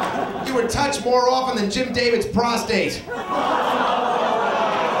 You were touched more often than Jim David's prostate.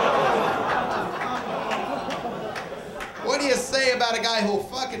 What do you say about a guy who'll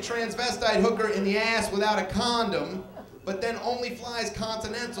fuck a transvestite hooker in the ass without a condom, but then only flies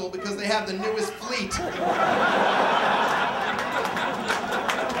Continental because they have the newest fleet?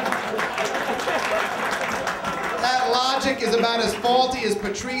 That logic is about as faulty as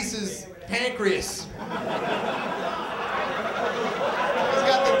Patrice's pancreas. He's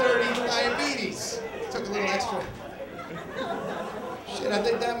got the dirty diabetes. Took a little extra. Shit, I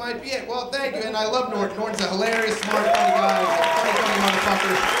think that might be it. Well, thank you, and I love Norton. Norton's a hilarious, smart, funny guy. He's a funny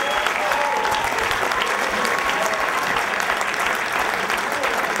motherfucker.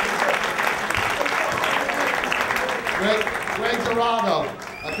 Greg Giraldo.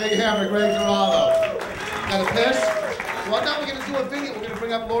 A big hammer, Greg Giraldo. Got a piss? Well, now we're going to do a video. We're going to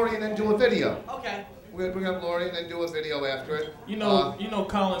bring up Laurie and then do a video. Okay. We're going to bring up Laurie and then do a video after it. You know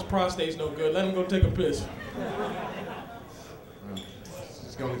Colin's prostate's no good. Let him go take a piss.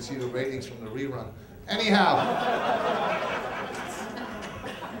 He's going to see the ratings from the rerun. Anyhow.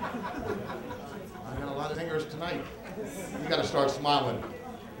 I got a lot of hangers tonight. You got to start smiling.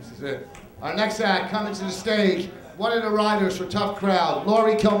 This is it. Our next act coming to the stage. One of the writers for Tough Crowd,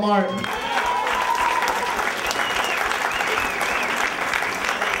 Laurie Kilmartin.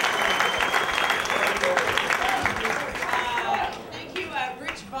 Thank you,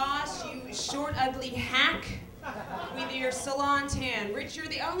 Rich Vos, you short, ugly hack with your salon tan. Rich, you're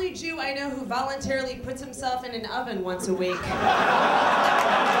the only Jew I know who voluntarily puts himself in an oven once a week.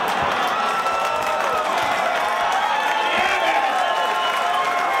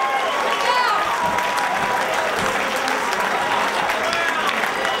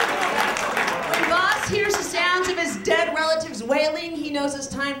 Dead relatives wailing, he knows it's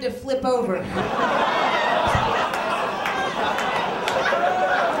time to flip over.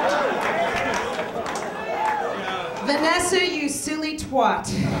 Vanessa, you silly twat.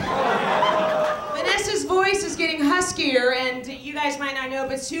 Vanessa's voice is getting huskier, and you guys might not know,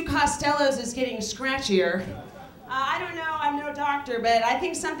 but Sue Costello's is getting scratchier. I don't know, I'm no doctor, but I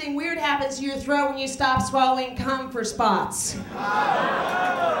think something weird happens to your throat when you stop swallowing cum for spots.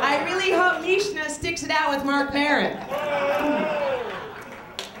 I really hope Nishna sticks it out with Mark Maron.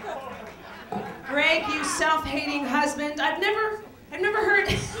 Greg, you self-hating husband. I've never heard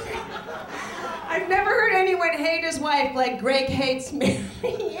I've never heard anyone hate his wife like Greg hates Mary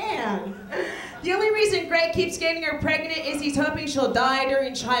Ann. The only reason Greg keeps getting her pregnant is he's hoping she'll die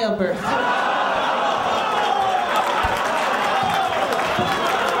during childbirth.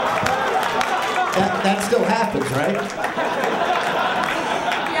 That still happens, right?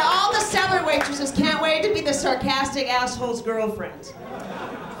 Yeah, all the cellar waitresses can't wait to be the sarcastic asshole's girlfriend.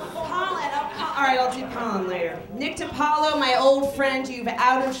 All right, I'll do Colin later. Nick DiPaolo, my old friend, you've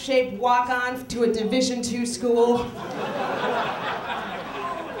out-of-shape walk-on to a Division II school.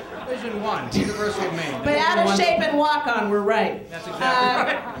 Division I, University of Maine. But out of shape and walk-on, we're right. That's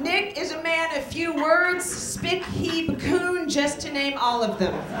exactly right. Nick is a man of few words, spit, heap, coon, just to name all of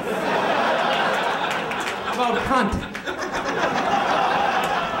them. How about cunt?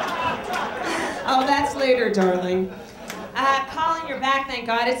 Oh, that's later, darling. Colin, you're back, thank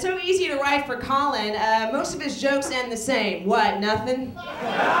God. It's so easy to write for Colin. Most of his jokes end the same. What, nothing?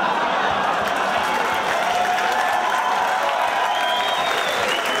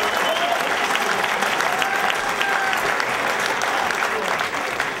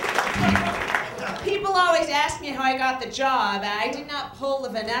 People always ask me how I got the job. I did not pull a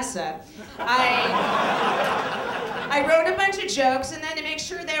Vanessa. I wrote a bunch of jokes, and then to make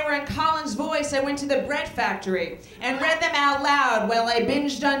sure they were in Colin's voice, I went to the bread factory and read them out loud while I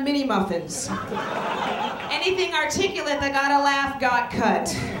binged on mini muffins. Anything articulate that got a laugh got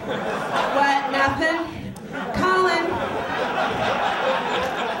cut. What, nothing? Colin,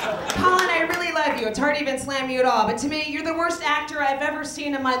 I really love you. It's hard to even slam you at all, but to me, you're the worst actor I've ever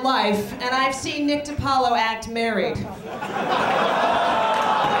seen in my life, and I've seen Nick DiPaolo act married.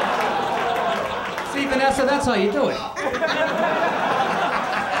 See, Vanessa, that's how you do it.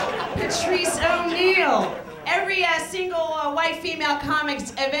 PatriceONeal. Every single white female comic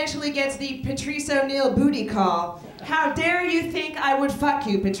eventually gets the PatriceONeal booty call. How dare you think I would fuck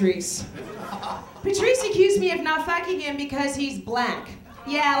you, Patrice? Patrice accused me of not fucking him because he's black.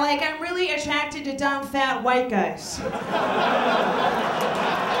 Yeah, like I'm really attracted to dumb, fat white guys. If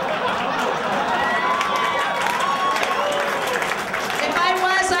I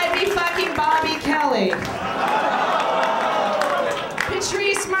was, I'd be fucking Bobby Kelly.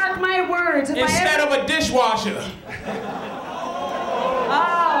 Patrice, mark my words. Instead of a dishwasher.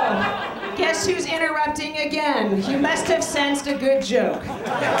 Oh, guess who's interrupting again? You must have sensed a good joke.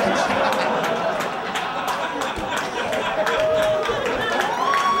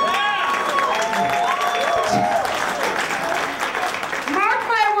 Mark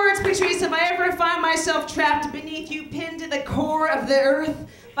my words, Patrice, if I ever find myself trapped beneath you, pinned to the core of the earth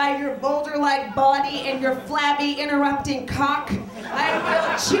by your boulder-like body and your flabby, interrupting cock, I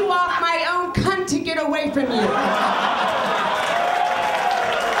will chew off my own cunt to get away from you.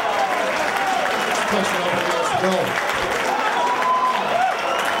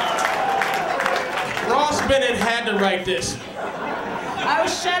 Ross Bennett had to write this. Oh,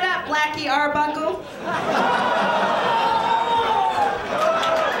 shut up, Blackie Arbuckle.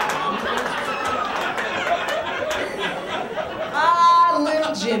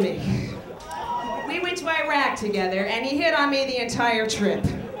 Little Jimmy. We went to Iraq together, and he hit on me the entire trip.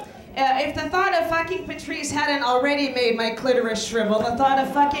 If the thought of fucking Patrice hadn't already made my clitoris shrivel, the thought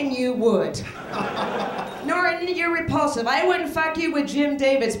of fucking you would. Norton, you're repulsive. I wouldn't fuck you with Jim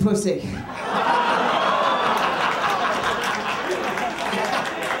David's pussy.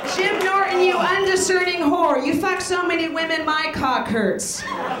 Jim Norton, you undiscerning whore. You fuck so many women, my cock hurts.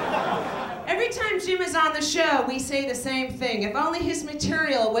 Every time Jim is on the show, we say the same thing. If only his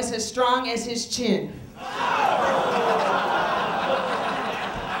material was as strong as his chin.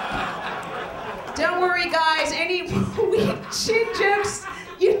 Don't worry, guys. Any weak chin jokes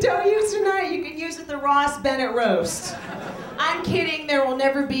you don't use tonight, you can use at the Ross Bennett roast. I'm kidding. There will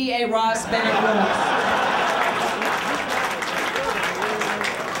never be a Ross Bennett roast.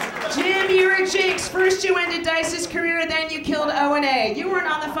 Jim, you're a jinx. First you ended Dice's career, then you killed O&A. You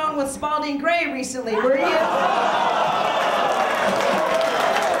weren't on the phone with Spalding Gray recently, were you?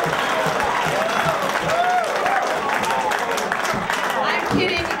 I'm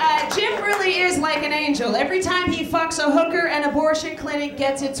kidding. Jim really is like an angel. Every time he fucks a hooker, an abortion clinic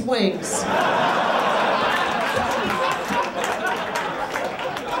gets its wings.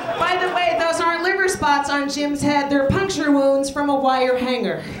 By the way, those aren't liver spots on Jim's head. They're puncture wounds from a wire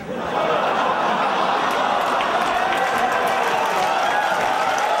hanger.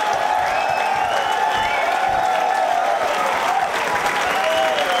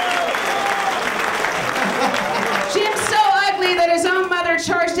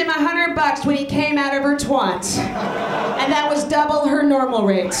 watched when he came out of her twat. And that was double her normal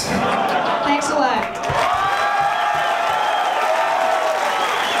rate. Thanks a lot.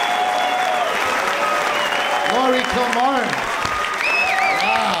 Laurie Kilmartin.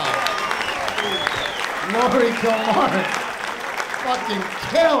 Wow. Laurie Kilmartin. Fucking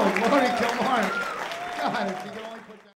killed Laurie Kilmartin. God, if you can only